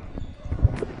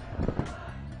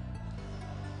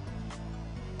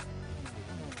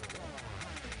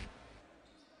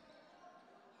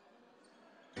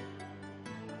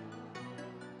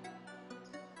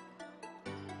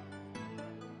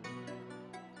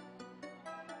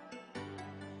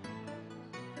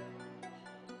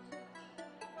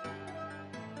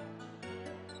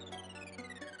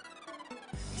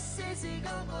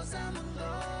 Isisigaw ko sa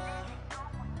mundo,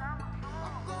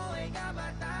 ako ay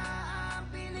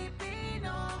kabataang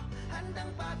Pilipino,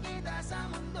 handang pakita sa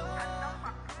mundo.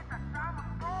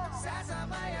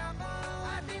 Sasabay ako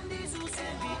at hindi susuko.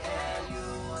 NBL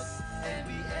Youth,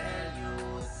 NBL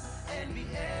Youth,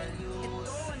 NBL Youth.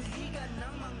 Ito ang liga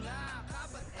ng mga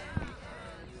kabat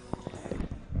NBL Youth.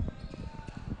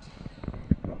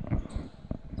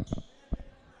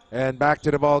 And back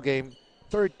to the ball game.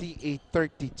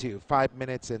 38-32, 5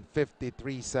 minutes and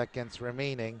 53 seconds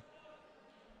remaining.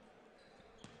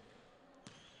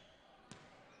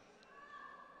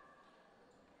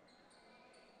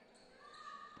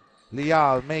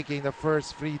 Leal making the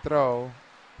first free throw.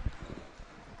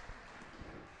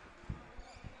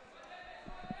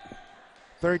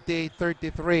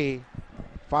 (38-33),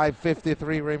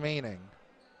 5:53 remaining.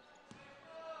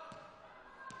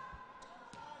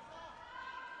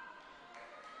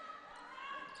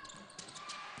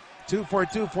 Two for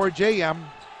JM.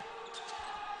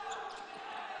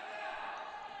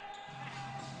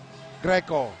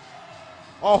 Greco.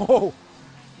 Oh,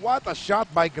 what a shot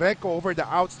by Greco over the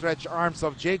outstretched arms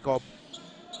of Jacob.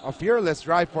 A fearless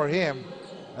drive for him.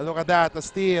 And look at that, a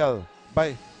steal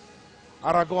by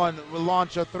Aragon. Will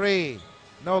launch a three.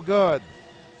 No good.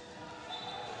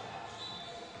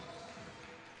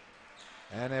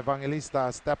 And Evangelista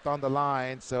stepped on the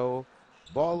line, so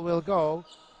ball will go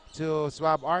to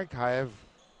Swab Archive.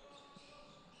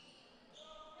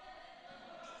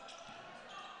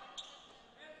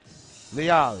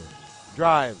 Leal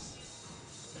drives,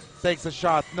 takes a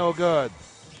shot, no good.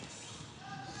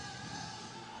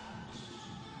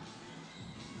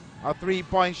 A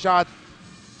three-point shot,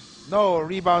 no.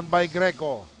 Rebound by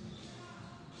Greco.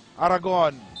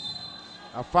 Aragon,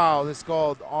 a foul is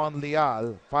called on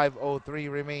Leal.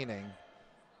 5:03 remaining.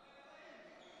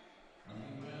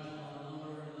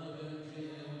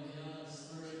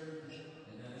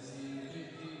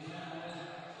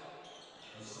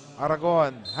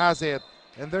 Aragon has it,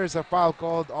 and there's a foul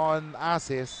called on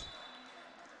Asis.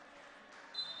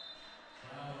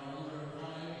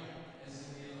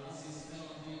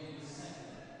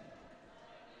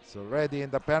 So ready in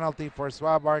the penalty for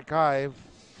Swab Archive.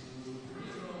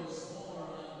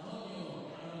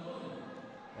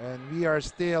 And we are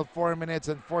still 4 minutes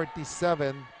and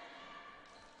 47.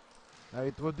 Now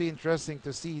it would be interesting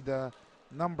to see the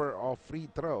number of free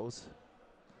throws.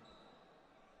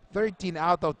 13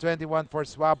 out of 21 for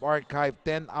Swab Archive,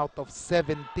 10 out of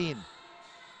 17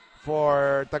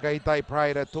 for Tagaytay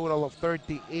Pride, a total of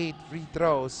 38 free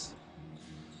throws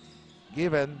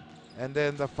given, and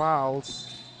then the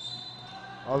fouls,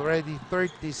 already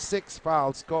 36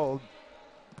 fouls called.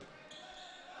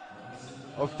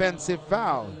 Offensive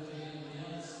foul.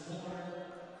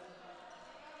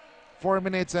 4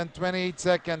 minutes and 28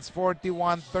 seconds,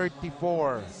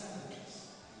 41-34.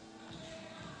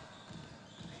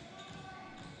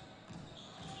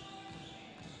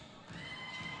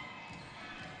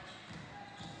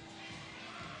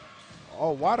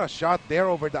 Oh, what a shot there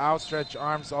over the outstretched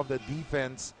arms of the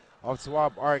defense of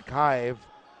Swab Archive.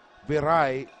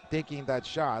 Viray taking that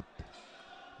shot,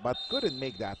 but couldn't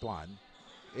make that one.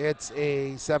 It's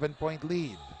a 7-point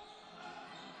lead.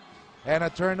 And a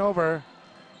turnover.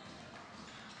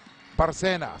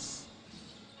 Barcenas.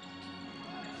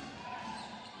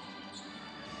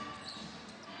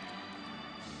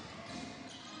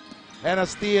 And a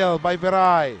steal by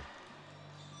Viray.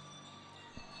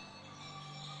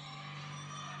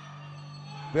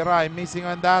 Viray missing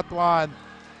on that one.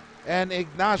 And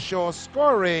Ignacio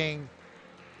scoring.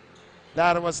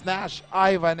 That was Nash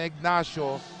Ivan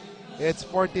Ignacio. It's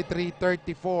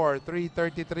 43-34,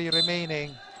 3:33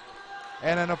 remaining.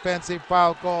 And an offensive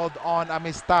foul called on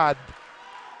Amistad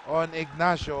on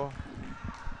Ignacio.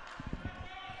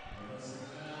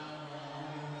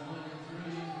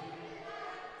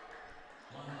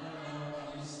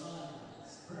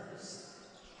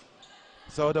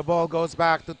 So the ball goes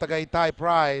back to Tagaytay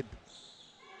Pride.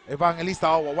 Evangelista,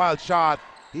 oh, a wild shot.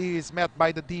 He is met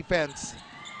by the defense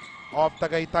of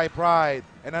Tagaytay Pride.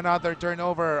 And another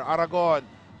turnover. Aragon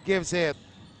gives it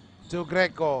to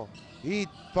Greco. He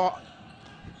thought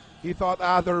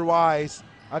otherwise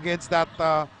against that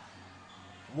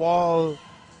wall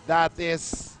that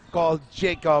is called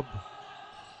Jacob.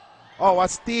 Oh, a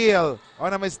steal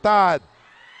on Amistad.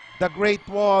 The great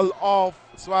wall of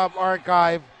Swab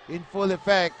Archive in full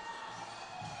effect.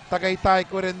 Tagaytay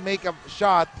couldn't make a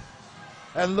shot.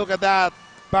 And look at that.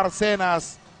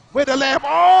 Barcenas with a layup.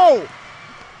 Oh!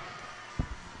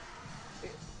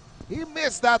 He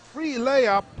missed that free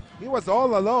layup. He was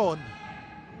all alone.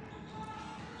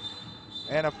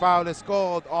 And a foul is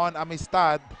called on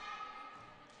Amistad.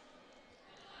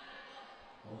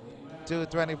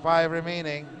 2:25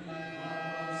 remaining.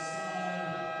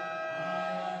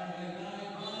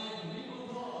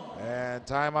 And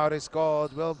timeout is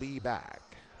called. We'll be back.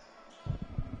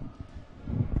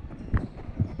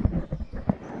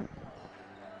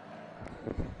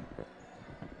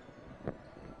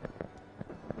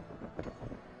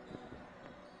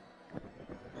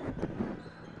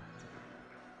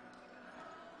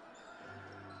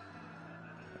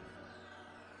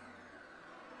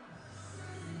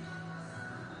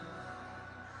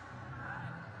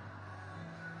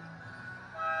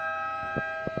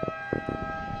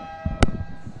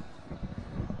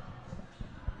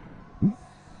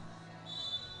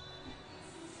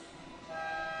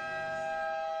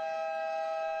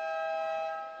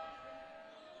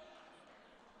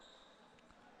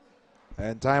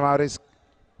 And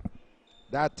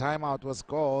that timeout was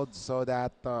called so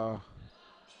that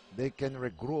they can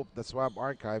regroup. The Swab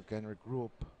Archive can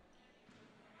regroup.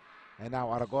 And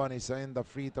now Aragon is in the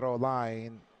free throw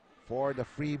line for the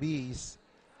freebies,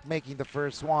 making the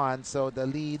first one. So the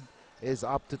lead is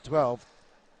up to 12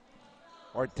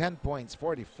 or 10 points,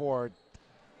 44-34.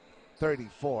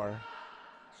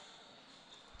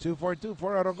 2-4-2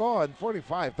 for Aragon,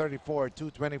 45-34,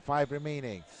 2:25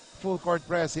 remaining. Full court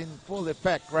press in full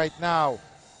effect right now.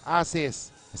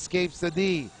 Asis escapes the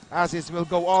D. Asis will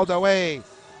go all the way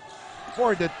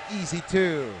for the easy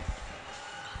two.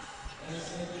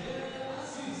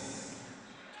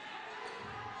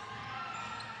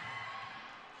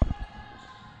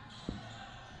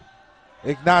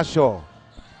 Ignacio.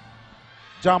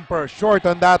 Jumper short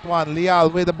on that one. Leal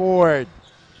with the board.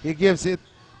 He gives it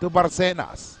to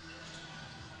Barcenas.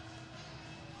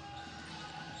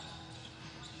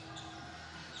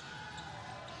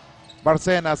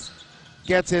 Barcenas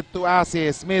gets it to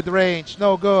Asis. Mid-range.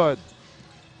 No good.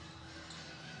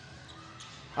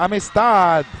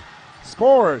 Amistad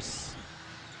scores.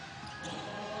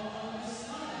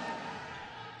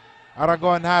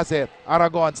 Aragon has it.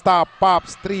 Aragon stop,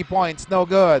 pops, 3 points, no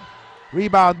good.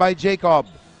 Rebound by Jacob.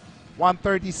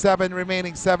 1:37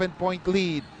 remaining, 7-point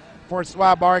lead for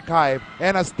Swab Archive.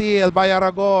 And a steal by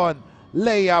Aragon.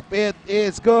 Layup, it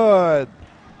is good.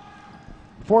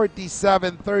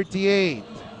 47-38.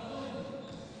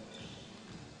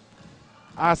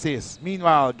 Asis,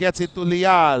 meanwhile, gets it to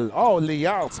Leal. Oh,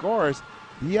 Leal scores.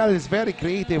 Leal is very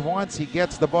creative once he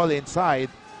gets the ball inside.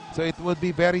 So it would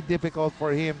be very difficult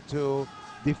for him to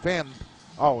defend.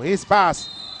 Oh, his pass.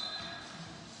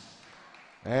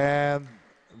 And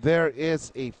there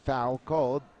is a foul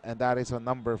called, and that is on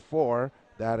number 4.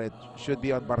 That it should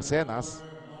be on Barcenas.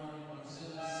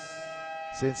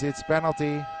 Since it's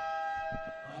penalty.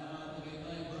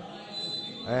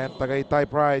 And Tagaytay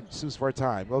Pride sues for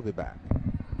time. We'll be back.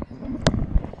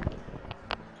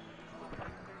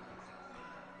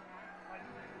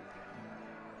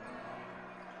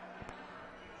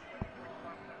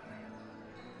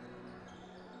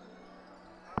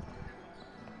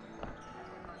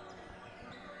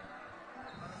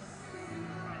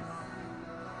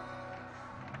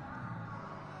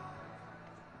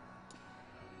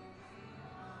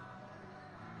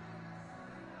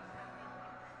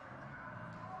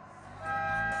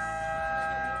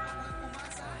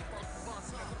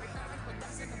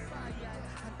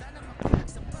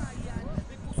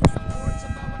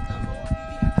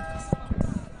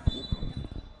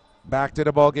 Back to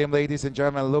the ball game, ladies and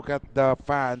gentlemen. Look at the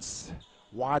fans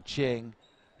watching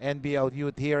NBL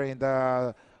Youth here in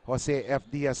the Jose F.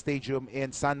 Diaz Stadium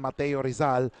in San Mateo,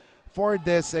 Rizal for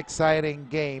this exciting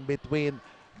game between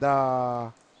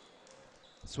the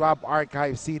Swab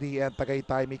Archive City and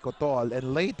Tagaytay Micko.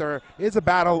 And later is a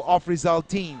battle of Rizal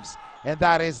teams, and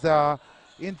that is the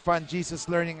Infant Jesus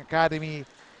Learning Academy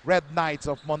Red Knights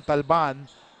of Montalban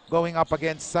going up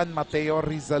against San Mateo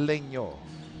Rizaleño.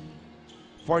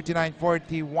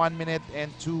 49-40, 1 minute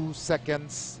and 2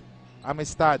 seconds.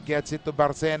 Amistad gets it to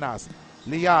Barcenas.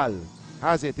 Leal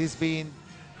has it. He's being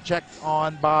checked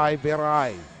on by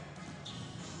Veray.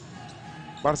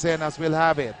 Barcenas will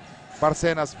have it.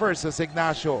 Barcenas versus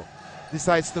Ignacio.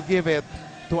 Decides to give it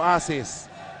to Asis.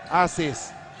 Asis,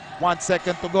 1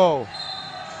 second to go.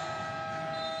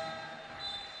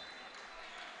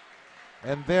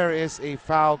 And there is a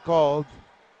foul called.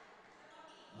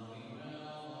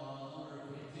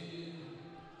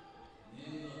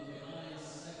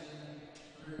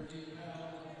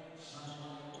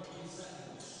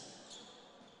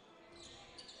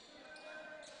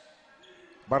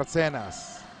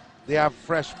 Barcenas. They have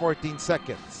fresh 14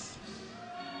 seconds.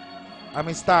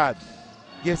 Amistad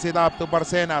gives it up to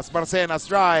Barcenas. Barcenas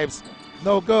drives.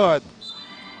 No good.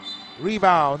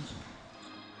 Rebound.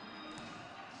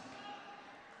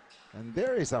 And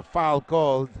there is a foul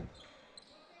called.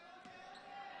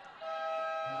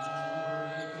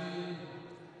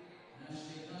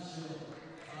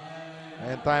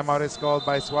 And timeout is called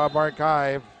by Swab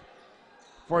Archive.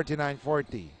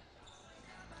 49-40.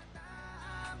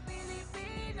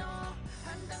 Pilipino,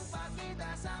 handang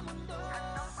pakita sa mundo.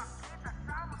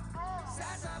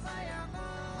 Sasabayan ko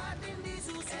at hindi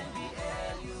susuko.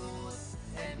 NBL Youth,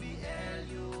 NBL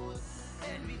Youth,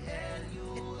 NBL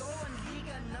Youth. Ito ang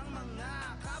liga ng mga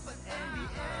kabataan.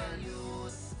 NBL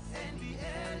Youth,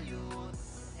 NBL Youth,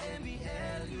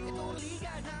 NBL Youth. Ito ang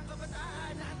liga ng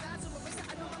kabataan na handa sumabay sa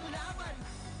anumang laban.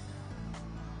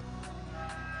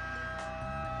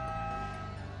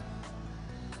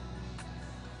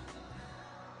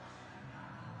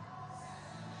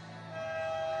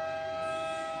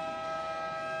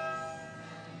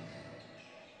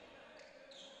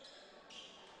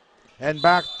 And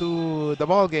back to the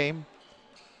ball game.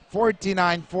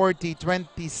 49-40,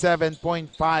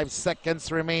 27.5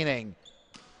 seconds remaining.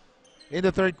 In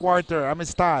the third quarter,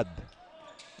 Amistad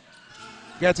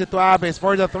gets it to Abis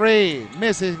for the three.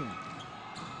 Missing.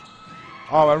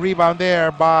 Oh, a rebound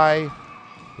there by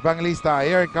Evangelista.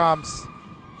 Here it comes.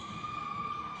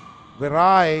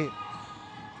 Viray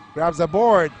grabs the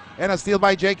board and a steal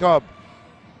by Jacob.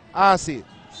 Asi.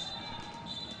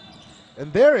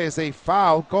 And there is a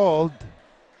foul called.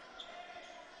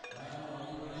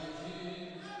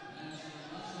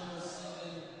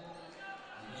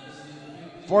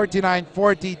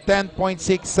 (49-40),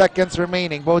 10.6 seconds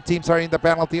remaining. Both teams are in the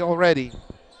penalty already.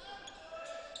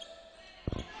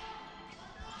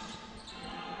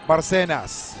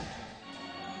 Barcenas.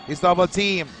 His double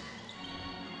team.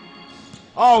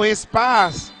 Oh, his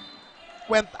pass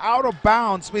went out of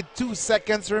bounds with 2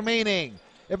 seconds remaining.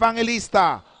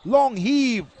 Evangelista, long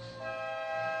heave.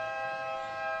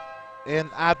 And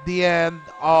at the end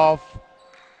of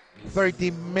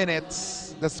 30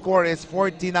 minutes, the score is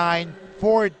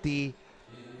 49-40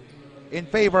 in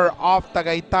favor of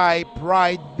Tagaytay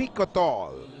Pride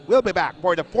Bicotol. We'll be back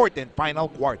for the fourth and final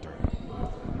quarter.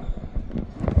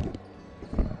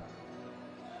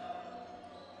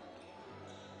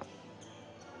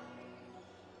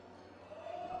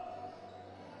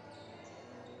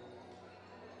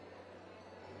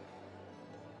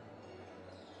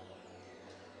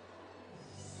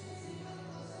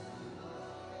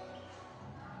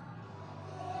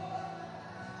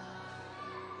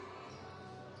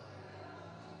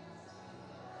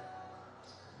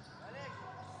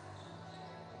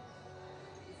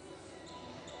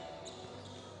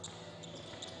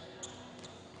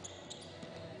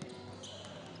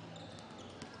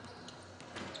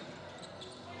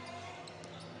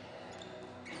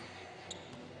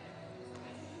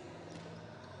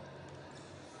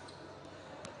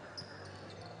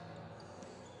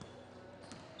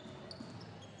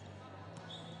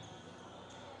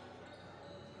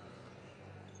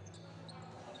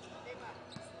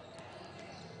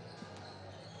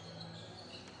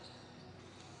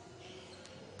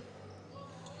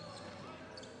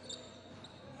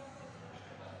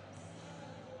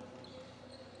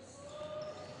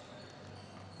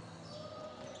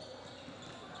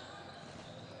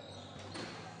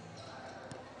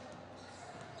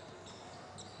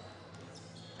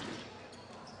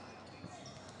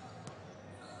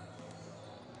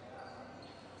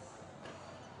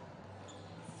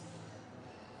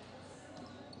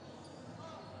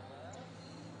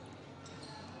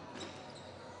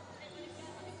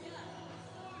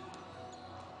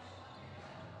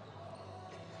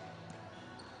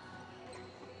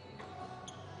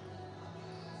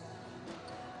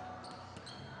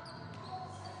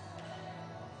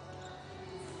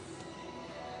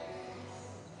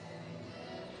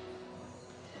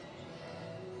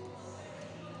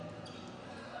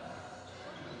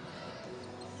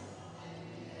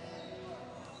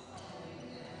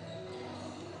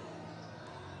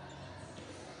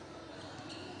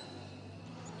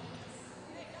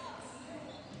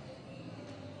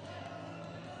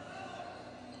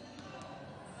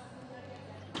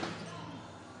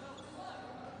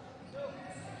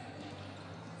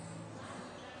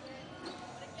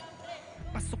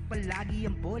 Pasok palagi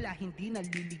ang bola, hindi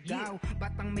naliligaw.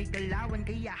 Batang may galawan,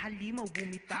 kaya halimaw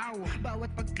bumitaw.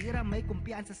 Bawat pagtira may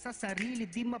kumpiyansa sa sarili.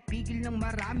 Di mapigil ng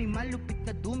marami, malupit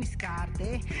na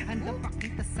dumiskarte. Handang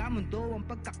pakita sa mundo ang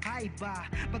pagkakaiba.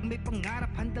 Pag may pangarap,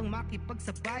 handang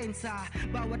makipagsabayan sa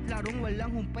bawat larong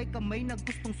walang humpay kamay na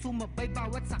gustong sumabay.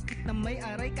 Bawat sakit na may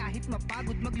aray, kahit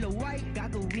mapagod maglaway.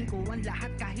 Gagawin ko ang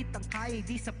lahat kahit ang kaya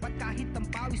di sapat. Kahit ang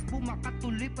pawis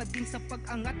bumakatuloy pa din sa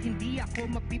pag-angat. Hindi ako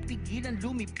mapipigilan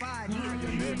lumipad.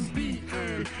 paligid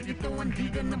NBL, ito ang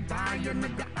liga ng bayan,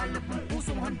 nag-aalab ang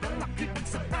pusong handang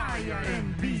makipagsabayan.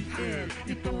 NBL,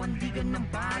 ito ang liga ng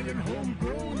bayan,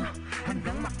 homegrown,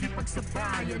 handang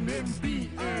makipagsabayan.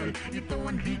 NBL, ito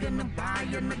ang liga ng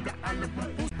bayan, nag-aalab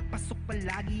ang puso. Pasok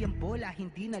palagi ang bola,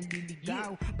 hindi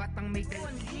naliligaw. Batang may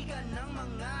ang liga ng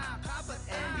mga kabat.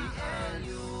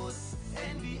 NBL-Youth,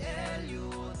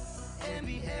 NBL-Youth,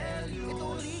 NBL-Youth, ito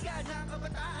ang liga ng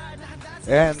kabataan na handa sa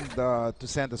And to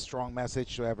send a strong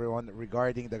message to everyone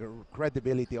regarding the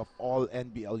credibility of all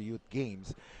NBL youth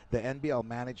games, the NBL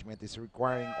management is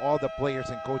requiring all the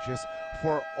players and coaches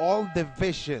for all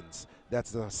divisions.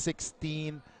 That's the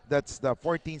 16, that's the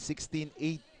 14,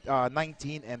 16,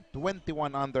 19, and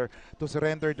 21 under to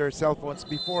surrender their cell phones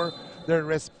before their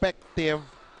respective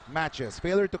matches.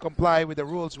 Failure to comply with the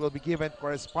rules will be given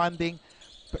corresponding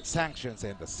sanctions,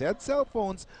 and the said cell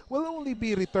phones will only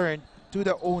be returned to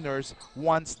the owners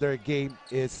once their game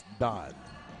is done.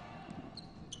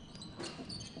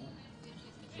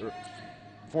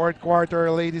 Fourth quarter,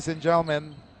 ladies and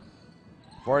gentlemen,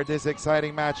 for this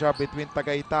exciting matchup between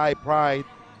Tagaytay Pride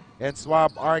and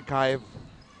Swab Archive.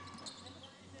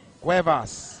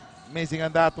 Cuevas missing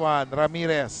on that one.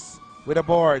 Ramirez with a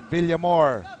board.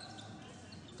 Villamor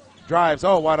drives.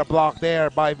 Oh, what a block there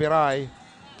by Viray.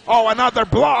 Oh, another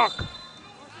block.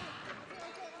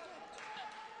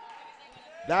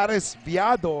 That is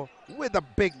Viado with a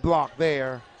big block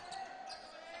there.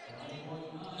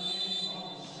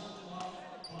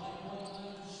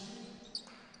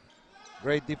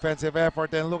 Great defensive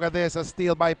effort, and look at this, a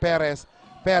steal by Perez.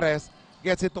 Perez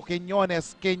gets it to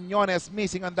Quinones. Quinones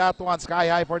missing on that one. Sky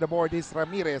high for the board is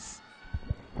Ramirez.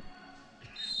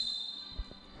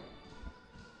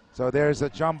 So there's a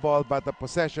jump ball, but the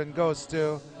possession goes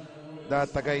to the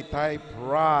Tagaytay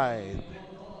Pride.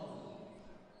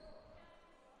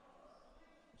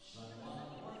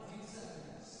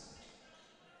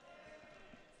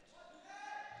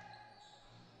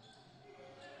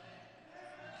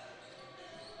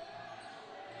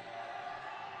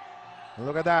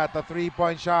 Look at that, a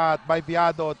three-point shot by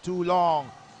Viado, too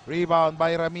long. Rebound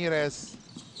by Ramirez.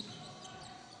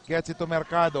 Gets it to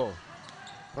Mercado.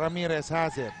 Ramirez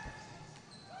has it.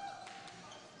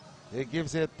 He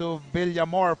gives it to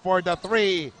Villamor for the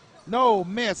three. No,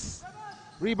 miss.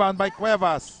 Rebound by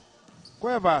Cuevas.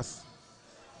 Cuevas.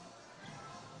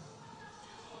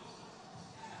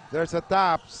 There's a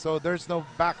tap, so there's no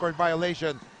backward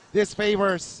violation. This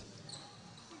favors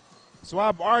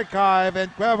Swab Archive,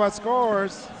 and Cuevas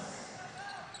scores.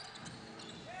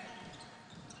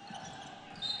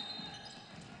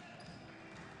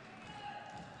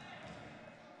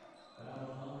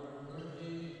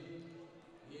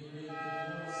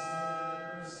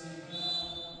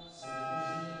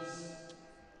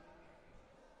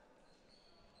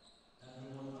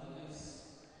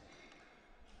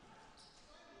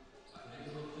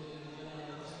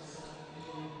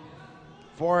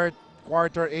 Fourth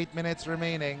quarter, 8 minutes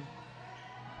remaining.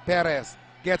 Perez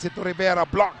gets it to Rivera,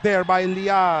 blocked there by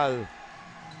Leal.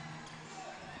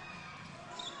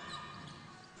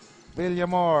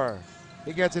 Villamor,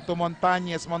 he gets it to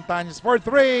Montañez. Montañez for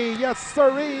three, yes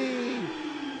sirree!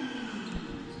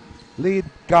 Lead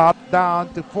got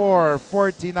down to 4,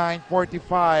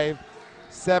 49-45.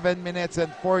 7 minutes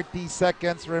and 40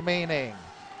 seconds remaining.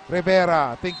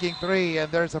 Rivera thinking three,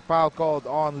 and there's a foul called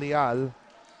on Leal.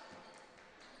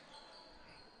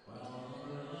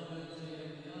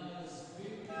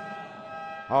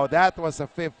 Oh, that was a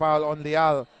fifth foul on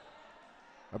Leal.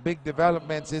 A big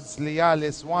development since Leal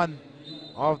is one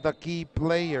of the key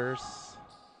players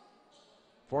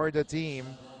for the team.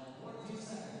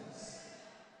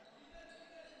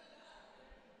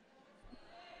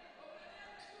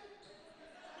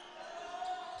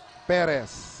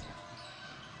 Perez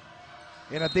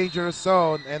in a dangerous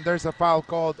zone, and there's a foul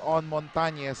called on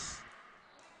Montañez.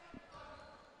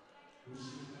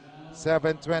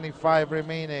 7:25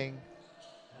 remaining.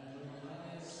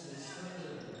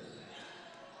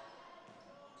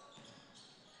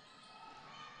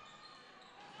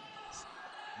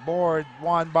 Board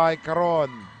won by Caron.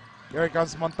 Here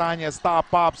comes Montañez. Stop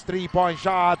pops, three-point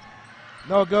shot.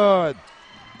 No good.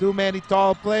 Too many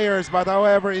tall players, but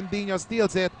however, Indino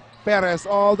steals it. Perez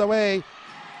all the way.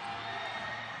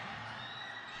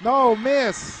 No,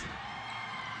 miss.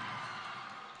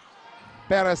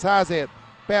 Perez has it.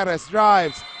 Perez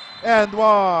drives and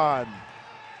one.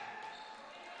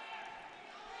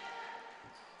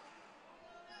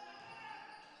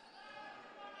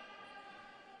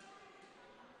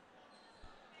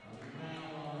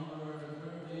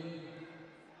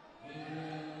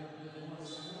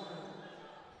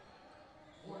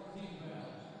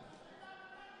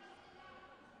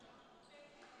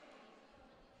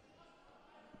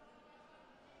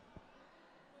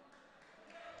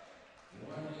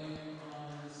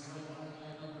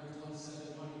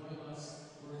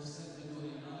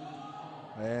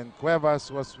 Cuevas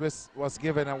was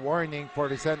given a warning for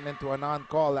resentment to a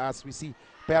non-call as we see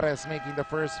Perez making the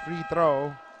first free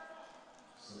throw.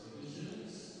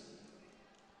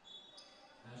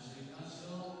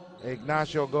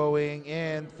 Ignacio going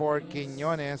in for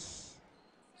Quiñones.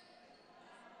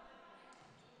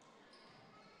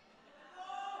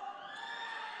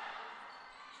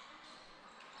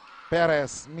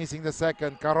 Perez missing the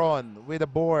second. Caron with a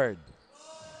board.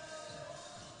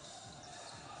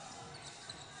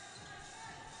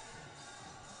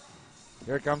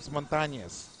 Here comes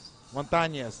Montañez.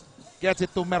 Montañez gets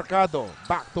it to Mercado.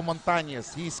 Back to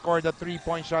Montañez. He scored a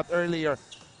three-point shot earlier.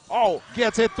 Oh,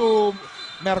 gets it to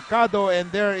Mercado,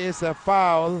 and there is a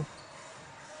foul.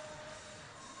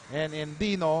 And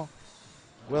Indino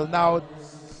will now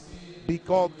be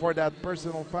called for that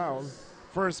personal foul.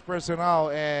 First personal,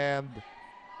 and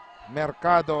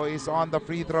Mercado is on the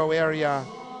free throw area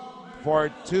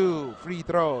for 2 free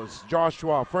throws.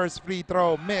 Joshua, first free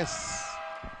throw, miss.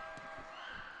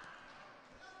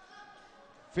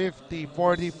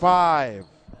 50-45.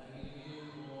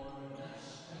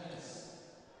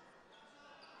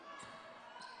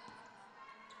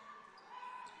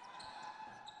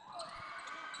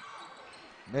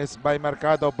 Missed by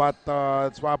Mercado, but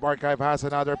Swab Archive has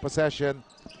another possession.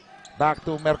 Back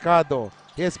to Mercado.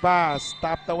 His pass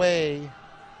tapped away.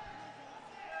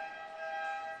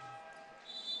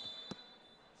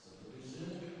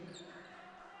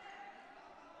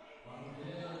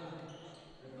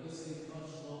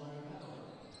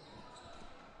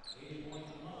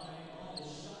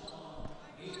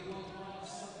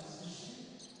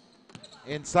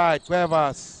 Inside,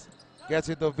 Cuevas gets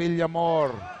it to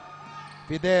Villamor.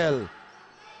 Fidel.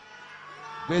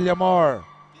 Villamor.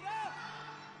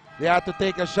 They had to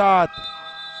take a shot.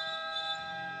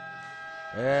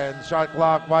 And shot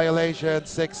clock violation,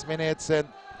 6 minutes and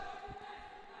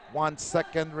 1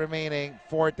 second remaining.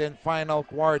 Fourth and final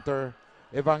quarter.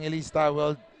 Evangelista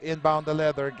will inbound the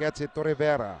leather, gets it to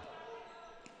Rivera.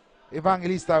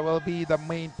 Evangelista will be the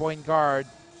main point guard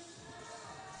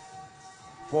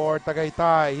for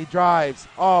Tagaytay. He drives.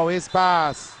 Oh, his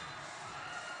pass.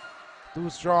 Too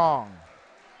strong.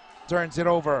 Turns it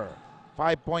over.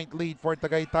 5-point lead for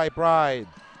Tagaytay Pride.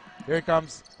 Here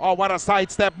comes, oh, what a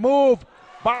sidestep move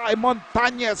by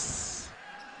Montañez.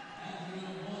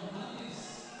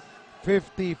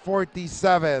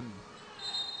 50-47.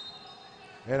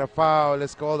 And a foul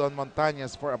is called on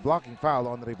Montañez for a blocking foul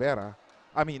on Rivera.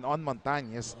 I mean, on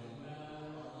Montañez.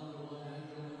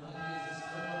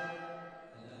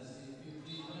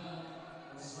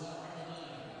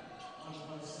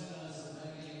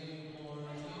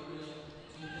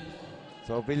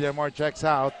 So Villamor checks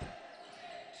out.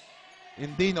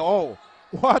 Indino, oh,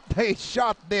 what a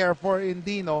shot there for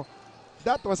Indino.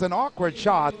 That was an awkward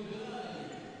shot.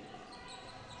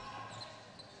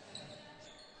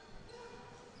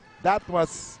 That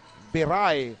was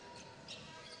Biray.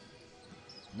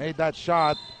 Made that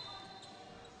shot.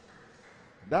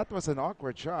 That was an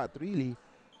awkward shot, really.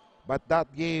 But that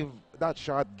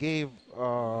shot gave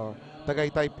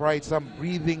Tagaytay Pride some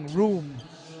breathing room.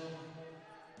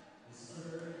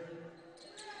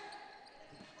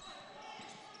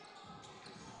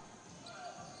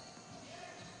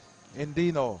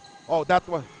 Indino. Oh, that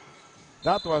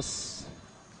was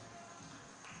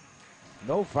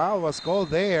no foul was called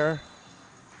there,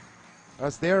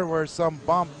 as there were some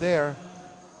bump there.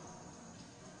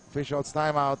 Officials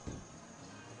timeout.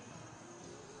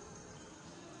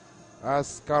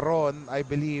 As Caron, I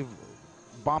believe,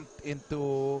 bumped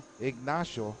into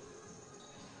Ignacio.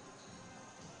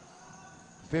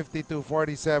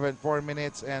 52-47, 4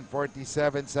 minutes and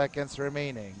 47 seconds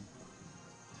remaining.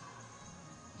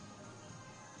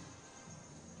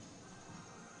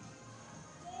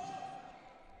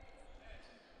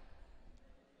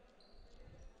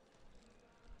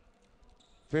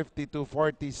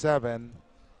 (52-47),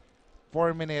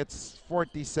 4 minutes,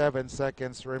 47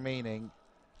 seconds remaining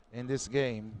in this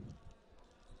game.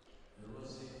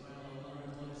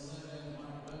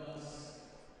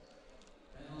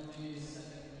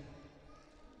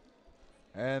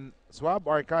 And Swab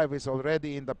Archive is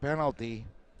already in the penalty.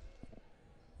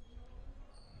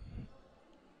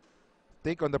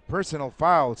 Take on the personal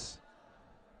fouls.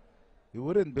 You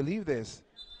wouldn't believe this.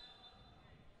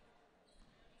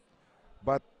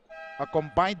 But a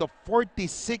combined of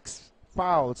 46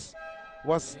 fouls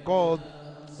was called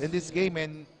in this game,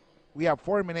 and we have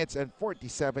 4 minutes and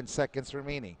 47 seconds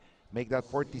remaining. Make that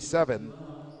 47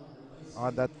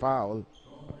 on that foul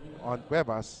on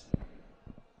Cuevas.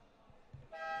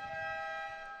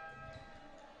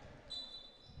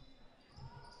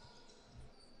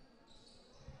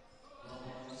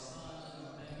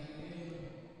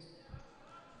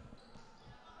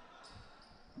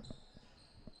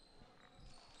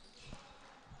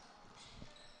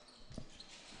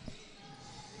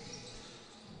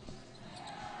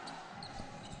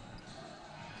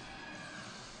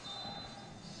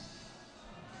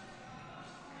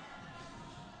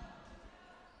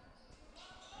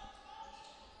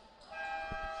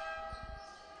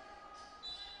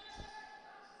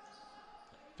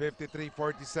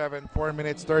 53-47, 4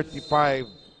 minutes 35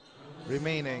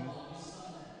 remaining.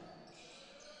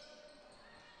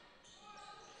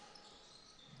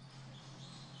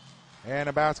 And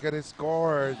a basket is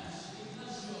scored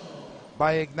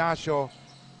by Ignacio.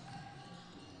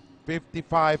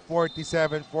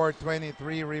 55-47,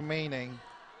 4:23 remaining.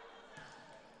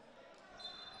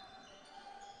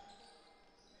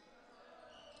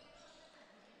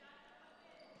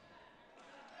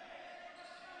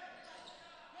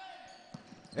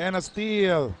 And a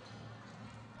steal.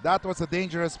 That was a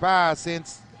dangerous pass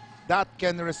since that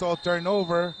can result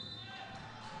turnover.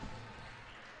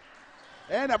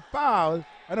 And a foul,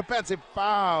 an offensive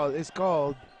foul is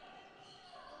called.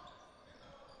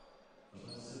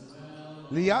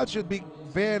 Leal should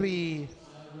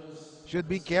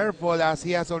be careful as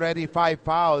he has already 5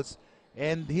 fouls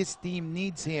and his team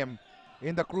needs him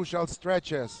in the crucial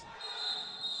stretches.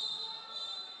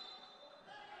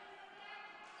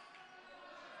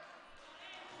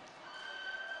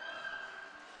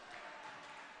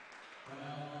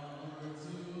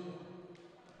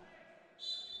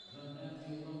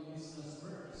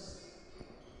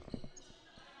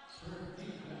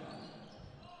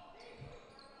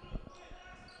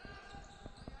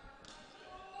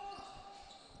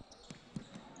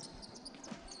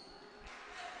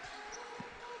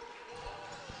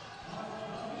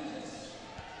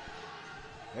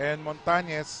 And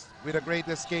Montañez with a great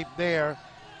escape there.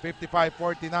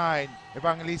 55-49.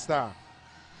 Evangelista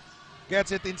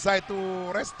gets it inside to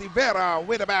Restivera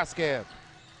with a basket.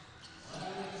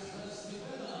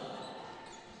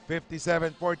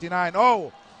 57-49.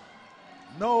 Oh,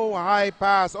 no high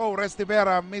pass. Oh,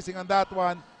 Restivera missing on that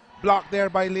one. Blocked there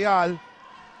by Leal.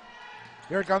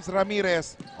 Here comes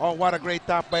Ramirez. Oh, what a great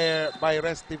tap by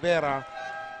Restivera.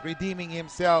 Redeeming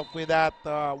himself with that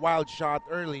wild shot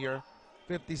earlier.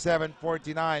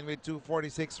 57-49 with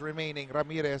 2:46 remaining.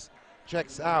 Ramirez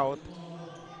checks out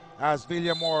as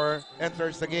Villamor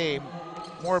enters the game.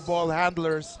 More ball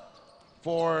handlers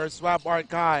for Swab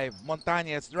Archive.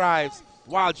 Montañez drives.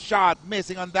 Wild shot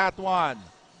missing on that one.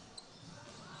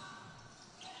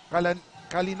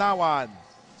 Kalinawan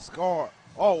score.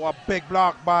 Oh, a big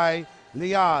block by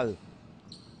Leal.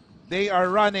 They are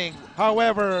running.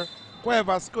 However,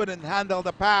 Cuevas couldn't handle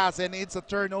the pass and it's a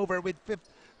turnover with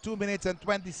 2 minutes and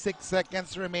 26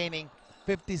 seconds remaining.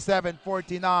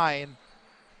 57-49.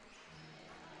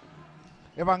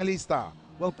 Evangelista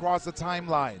will cross the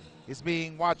timeline. He's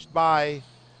being watched by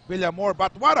Villamor,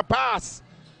 but what a pass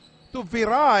to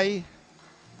Viray.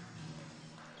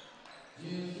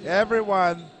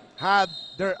 Everyone had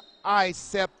their eyes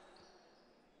set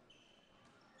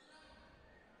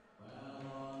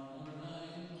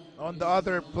on the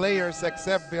other players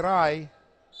except Viray.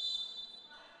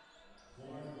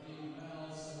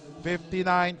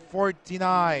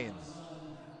 59-49.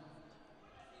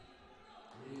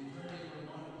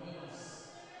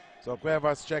 So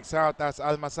Cuevas checks out as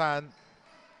Almazan.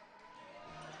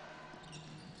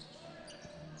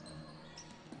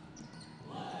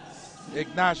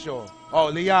 Ignacio. Oh,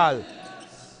 Leal.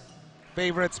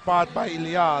 Favorite spot by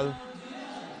Leal.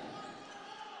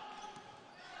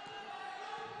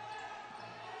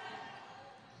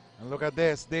 And look at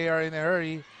this. They are in a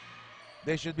hurry.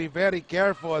 They should be very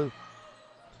careful.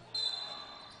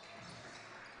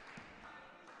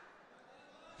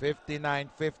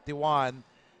 59-51.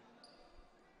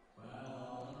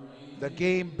 The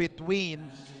game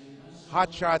between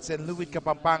Hot Shots and Louis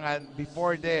Kapampangan.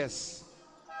 Before this,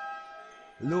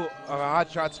 Hot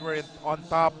Shots were on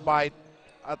top by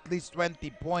at least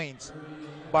 20 points.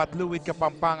 But Louis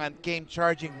Kapampangan came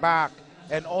charging back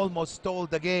and almost stole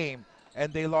the game.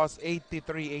 And they lost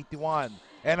 83-81.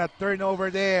 And a turnover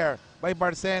there by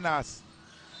Barcenas.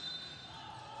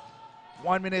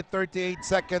 1 minute 38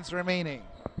 seconds remaining.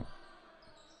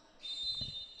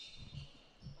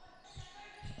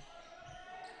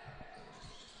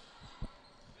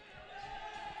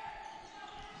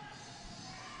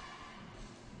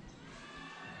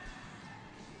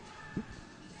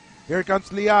 Here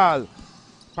comes Leal.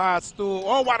 Pass to,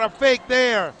 oh, what a fake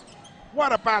there.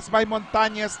 What a pass by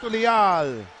Montañez to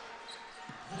Leal.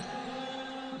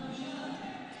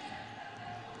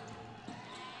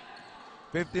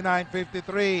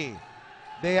 (59-53).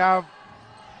 They have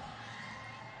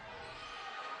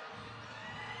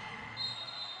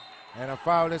and a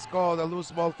foul is called, a loose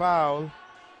ball foul.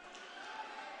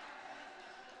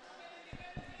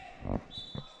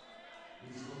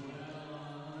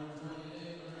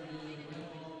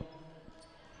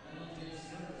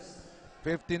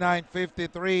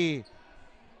 (59-53).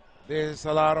 There's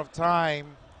a lot of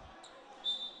time.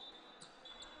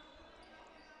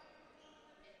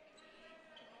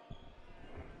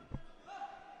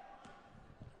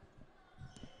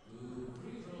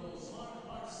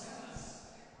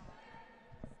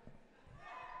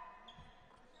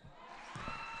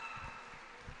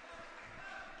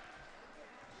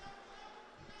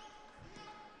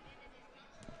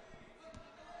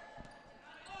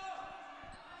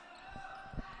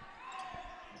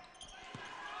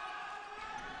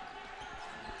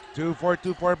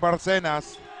 2-4 for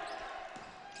Barcenas.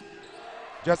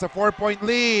 Just a 4-point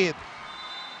lead.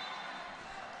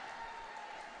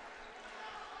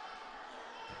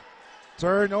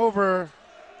 Turnover.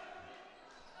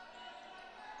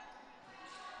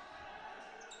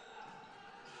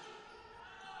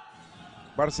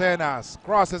 Barcenas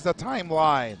crosses the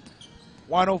timeline.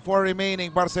 1:04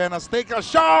 remaining. Barcenas take a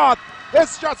shot.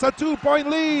 It's just a 2-point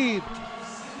lead.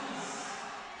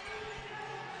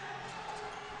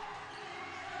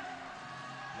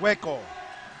 Micko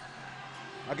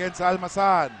against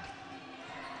Almasan.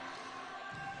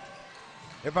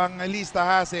 Evangelista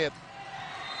has it.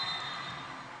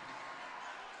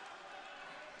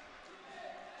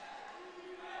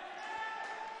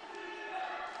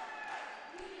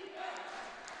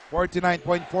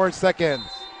 .4 seconds.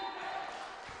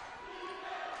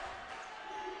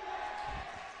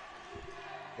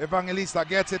 Evangelista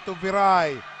gets it to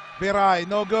Viray. Viray,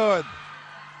 no good.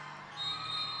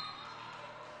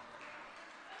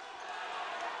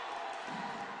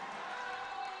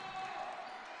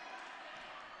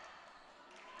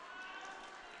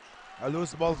 A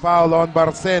loose ball foul on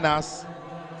Barcenas.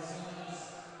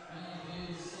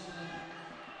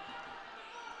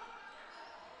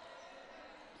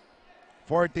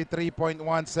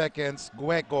 .43 seconds.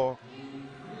 Micko.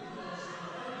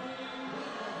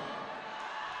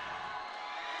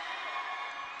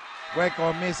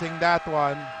 Micko missing that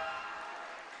one.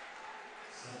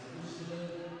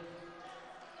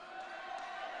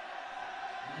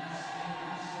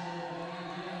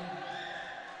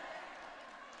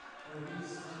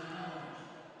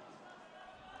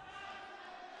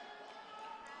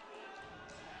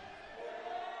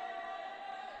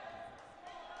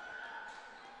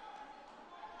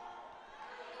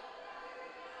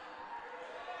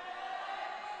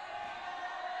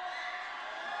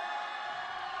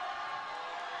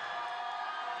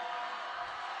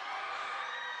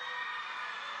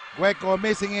 Micko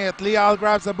missing it. Leal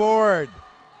grabs the board.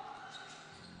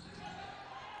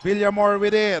 Villamor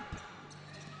with it.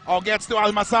 Oh, gets to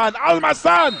Almasan.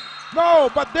 Almasan!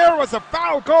 No, but there was a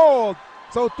foul called.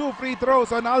 So 2 free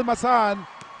throws on Almasan.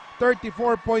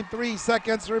 34.3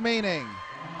 seconds remaining.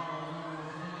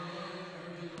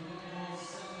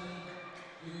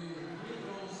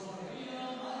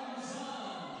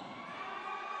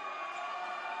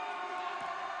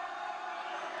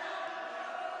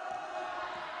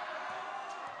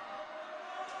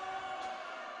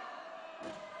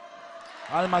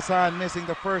 Almasan missing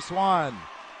the first one.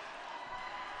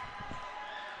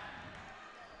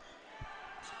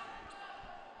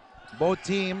 Both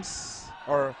teams,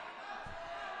 or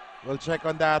we'll check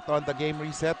on that on the game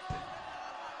reset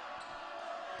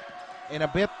in a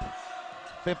bit.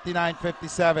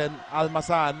 59-57,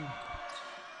 Almasan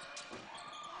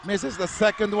misses the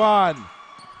second one.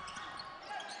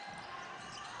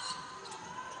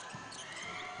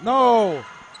 No,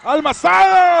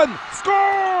 Almasan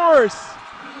scores!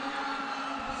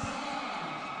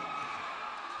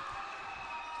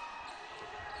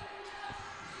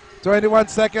 .21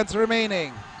 seconds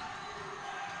remaining.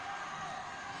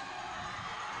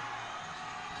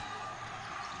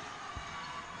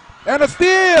 And a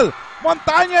steal!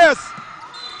 Montañez!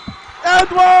 And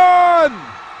one!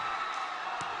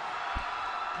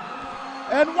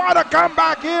 And what a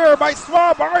comeback here by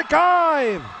Swab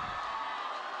Archive!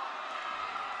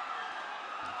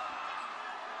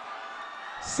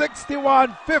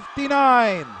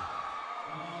 61-59.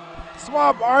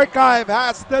 Swab Archive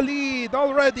has the lead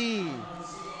already.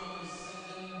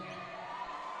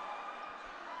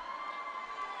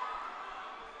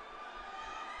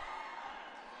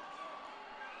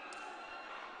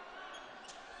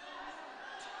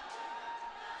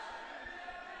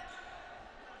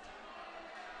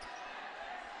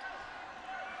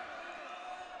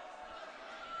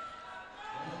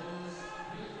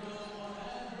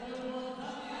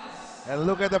 And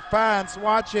look at the fans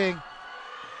watching.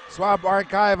 Swab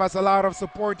Archive has a lot of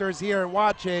supporters here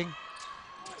watching.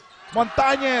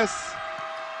 Montañez.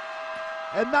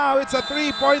 And now it's a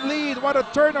 3-point lead. What a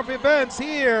turn of events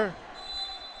here.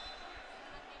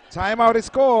 Timeout is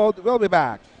called. We'll be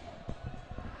back.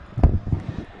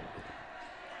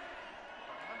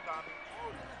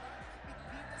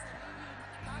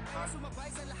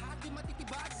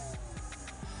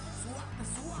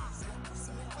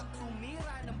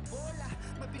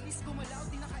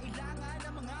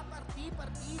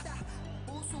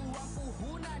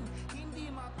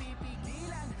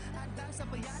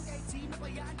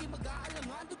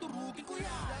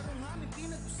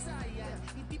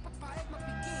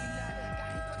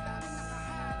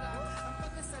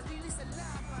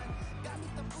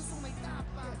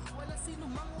 Wala sino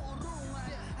mang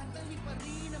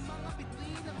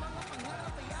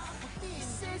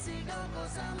ko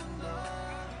sa mundo.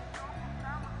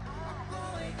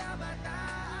 Ako'y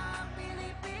kabataang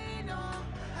Pilipino,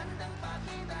 handang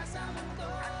pakita sa mundo.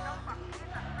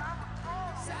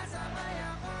 Sasabay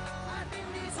ako at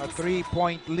hindi A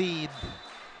 3-point lead.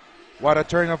 What a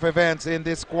turn of events in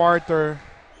this quarter.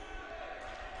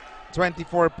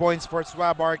 24 points for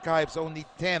Swab Archives, only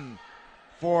 10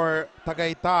 for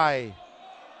Tagaytay.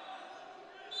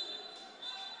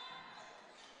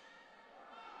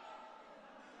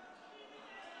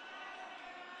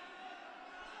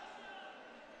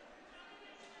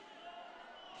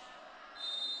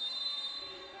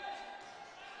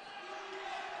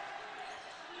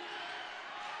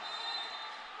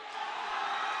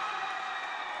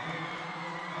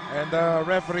 And the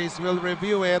referees will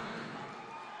review it.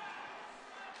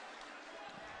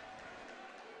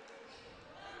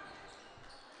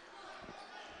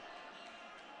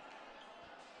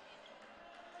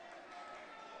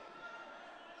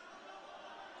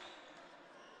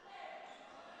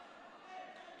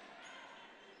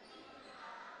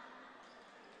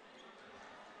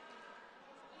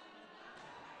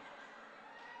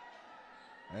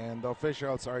 And the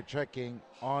officials are checking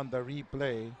on the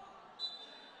replay.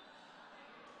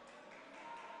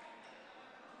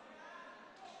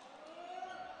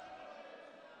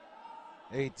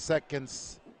 Eight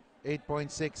seconds,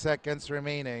 8.6 seconds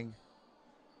remaining.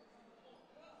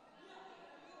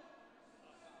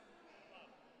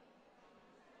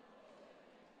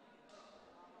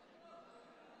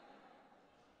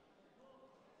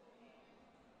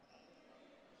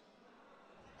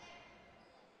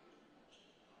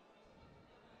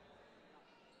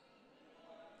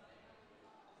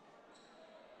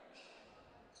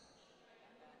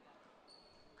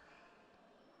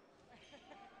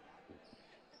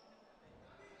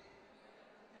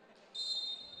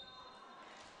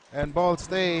 And ball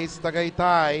stays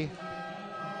Tagaytay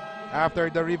after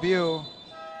the review.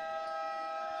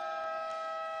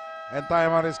 And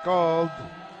timeout is called.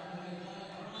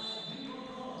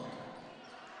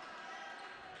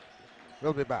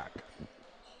 We'll be back.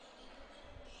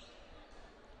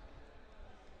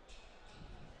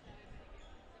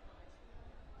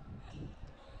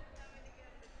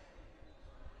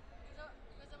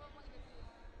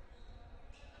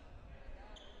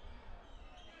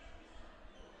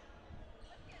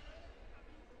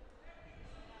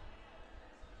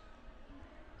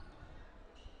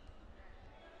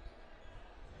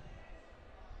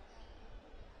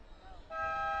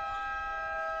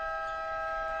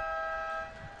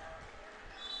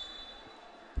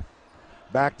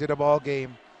 Back to the ball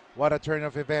game. What a turn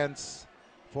of events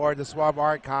for the Swab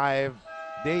Archive.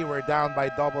 They were down by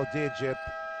double digit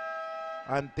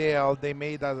until they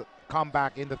made a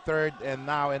comeback in the third and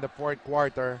now in the fourth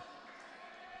quarter.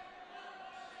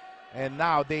 And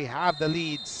now they have the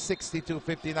lead,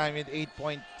 62-59 with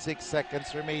 8.6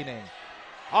 seconds remaining.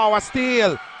 Oh, a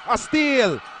steal! A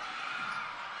steal!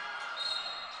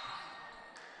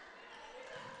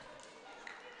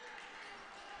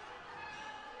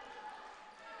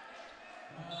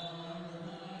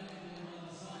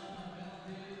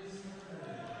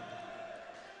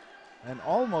 And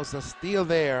almost a steal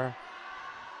there.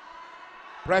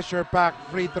 Pressure pack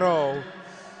free throw.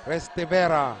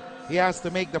 Restevera, he has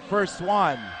to make the first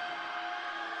one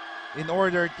in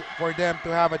order for them to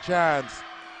have a chance.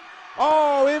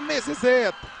 Oh, he misses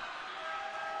it.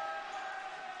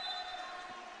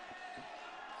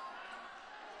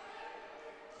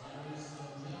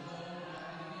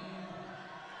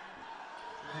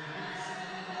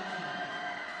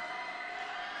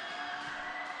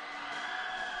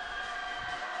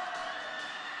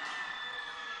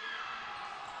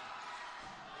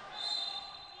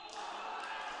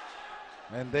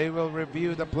 And they will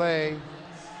review the play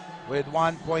with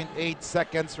 1.8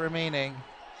 seconds remaining.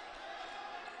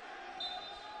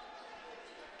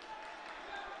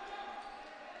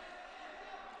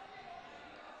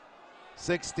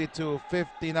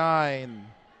 (62-59).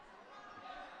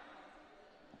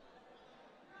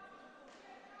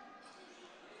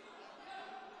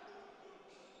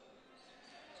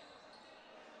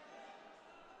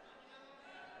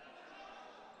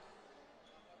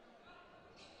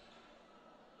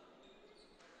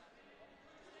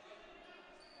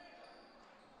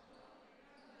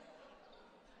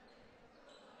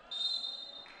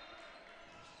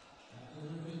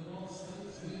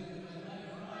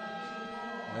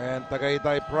 And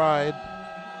Tagaytay Pride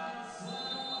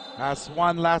has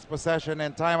one last possession,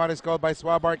 and timeout is called by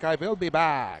Swab Archive. He'll be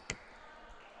back.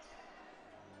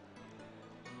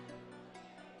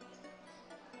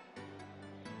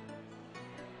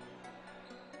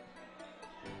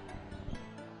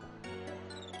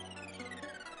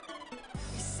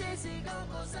 Isisigaw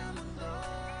ko sa mundo.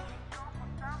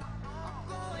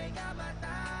 Ako ay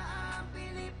kabataang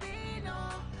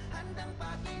Pilipino, handang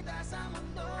pakita sa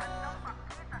mundo.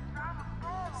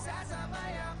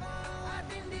 Sasabay ako at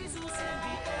hindi susi.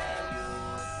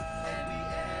 NBL-Youth,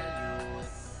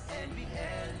 NBL-Youth,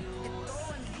 NBL-Youth. Ito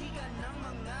ang liga ng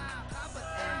mga kabat.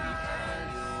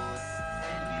 NBL-Youth,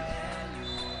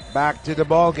 NBL-Youth. Back to the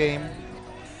ball game.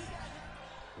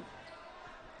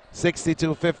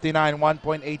 62-59,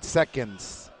 1.8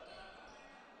 seconds.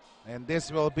 And this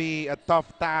will be a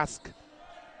tough task.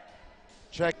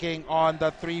 Checking on the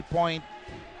 3-point.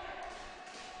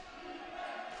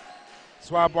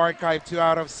 Swab Archive, 2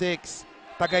 out of 6.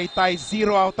 Tagaytay,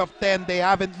 0 out of 10. They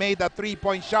haven't made a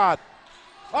 3-point shot.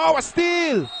 Oh, a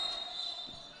steal!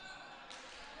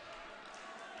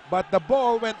 But the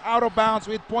ball went out of bounds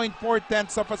with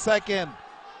 0.4 of a second.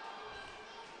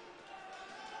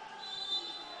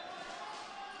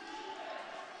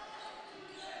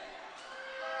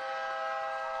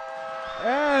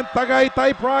 And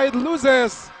Tagaytay Pride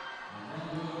loses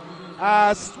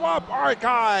as Swab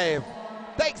Archive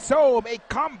takes home a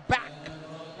comeback,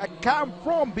 a come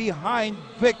from behind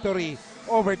victory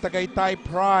over Tagaytay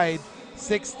Pride,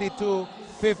 62-59.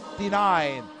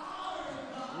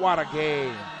 What a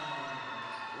game.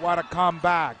 What a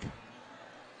comeback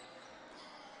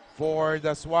for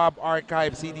the Swab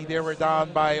Archive. CD, they were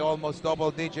down by almost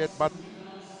double digit, but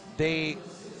they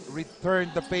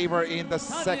returned the favor in the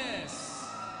second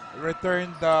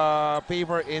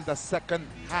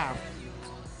half,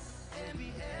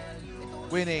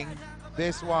 winning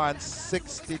this one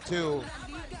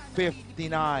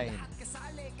 62-59.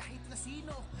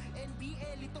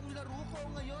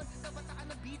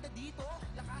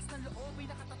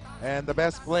 And the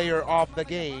best player of the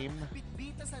game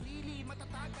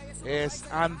is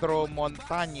Andro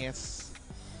Montañez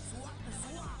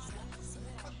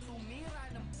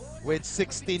with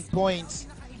 16 points,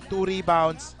 2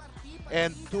 rebounds,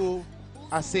 and 2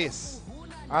 assists.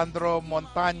 Andro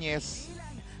Montañez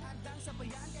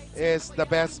is the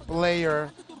best player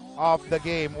of the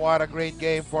game. What a great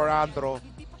game for Andro,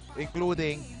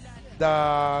 including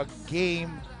the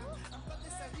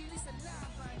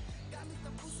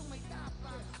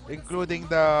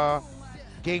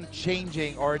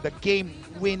game-changing or the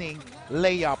game-winning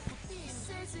layup.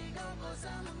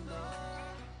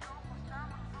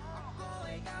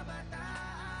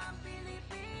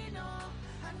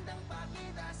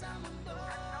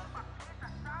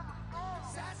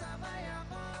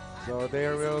 So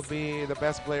there will be the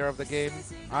best player of the game,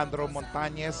 Andro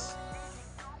Montañez.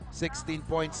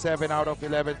 16.7 out of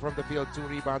 11 from the field, 2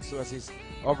 rebounds, 2 assists.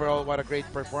 Overall, what a great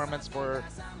performance for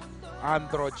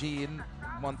Andro Jean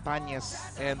Montañez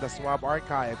and the Swab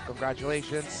Archive.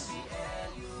 Congratulations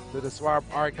to the Swab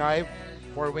Archive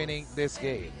for winning this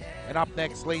game. And up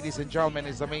next, ladies and gentlemen,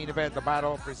 is the main event, the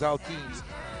Battle of Rizal teams.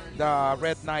 The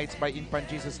Red Knights by Infant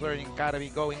Jesus Learning Academy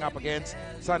going up against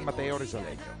San Mateo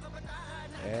Rizaleño.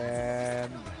 And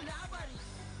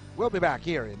we'll be back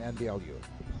here in NBL-Youth.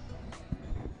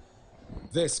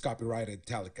 This copyrighted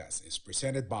telecast is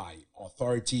presented by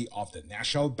Authority of the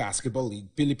National Basketball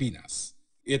League Pilipinas.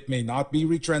 It may not be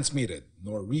retransmitted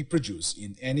nor reproduced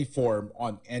in any form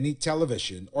on any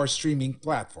television or streaming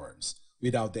platforms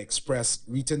without the express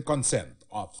written consent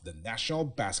of the National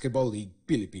Basketball League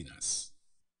Pilipinas.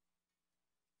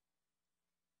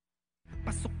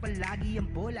 Pasok palagi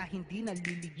ang bola, hindi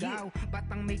naliligaw.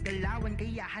 Batang may galawan,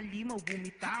 kaya halimaw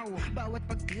bumitaw. Bawat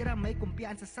pagtira may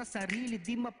kumpiyansa sa sarili,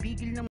 di mapigil ng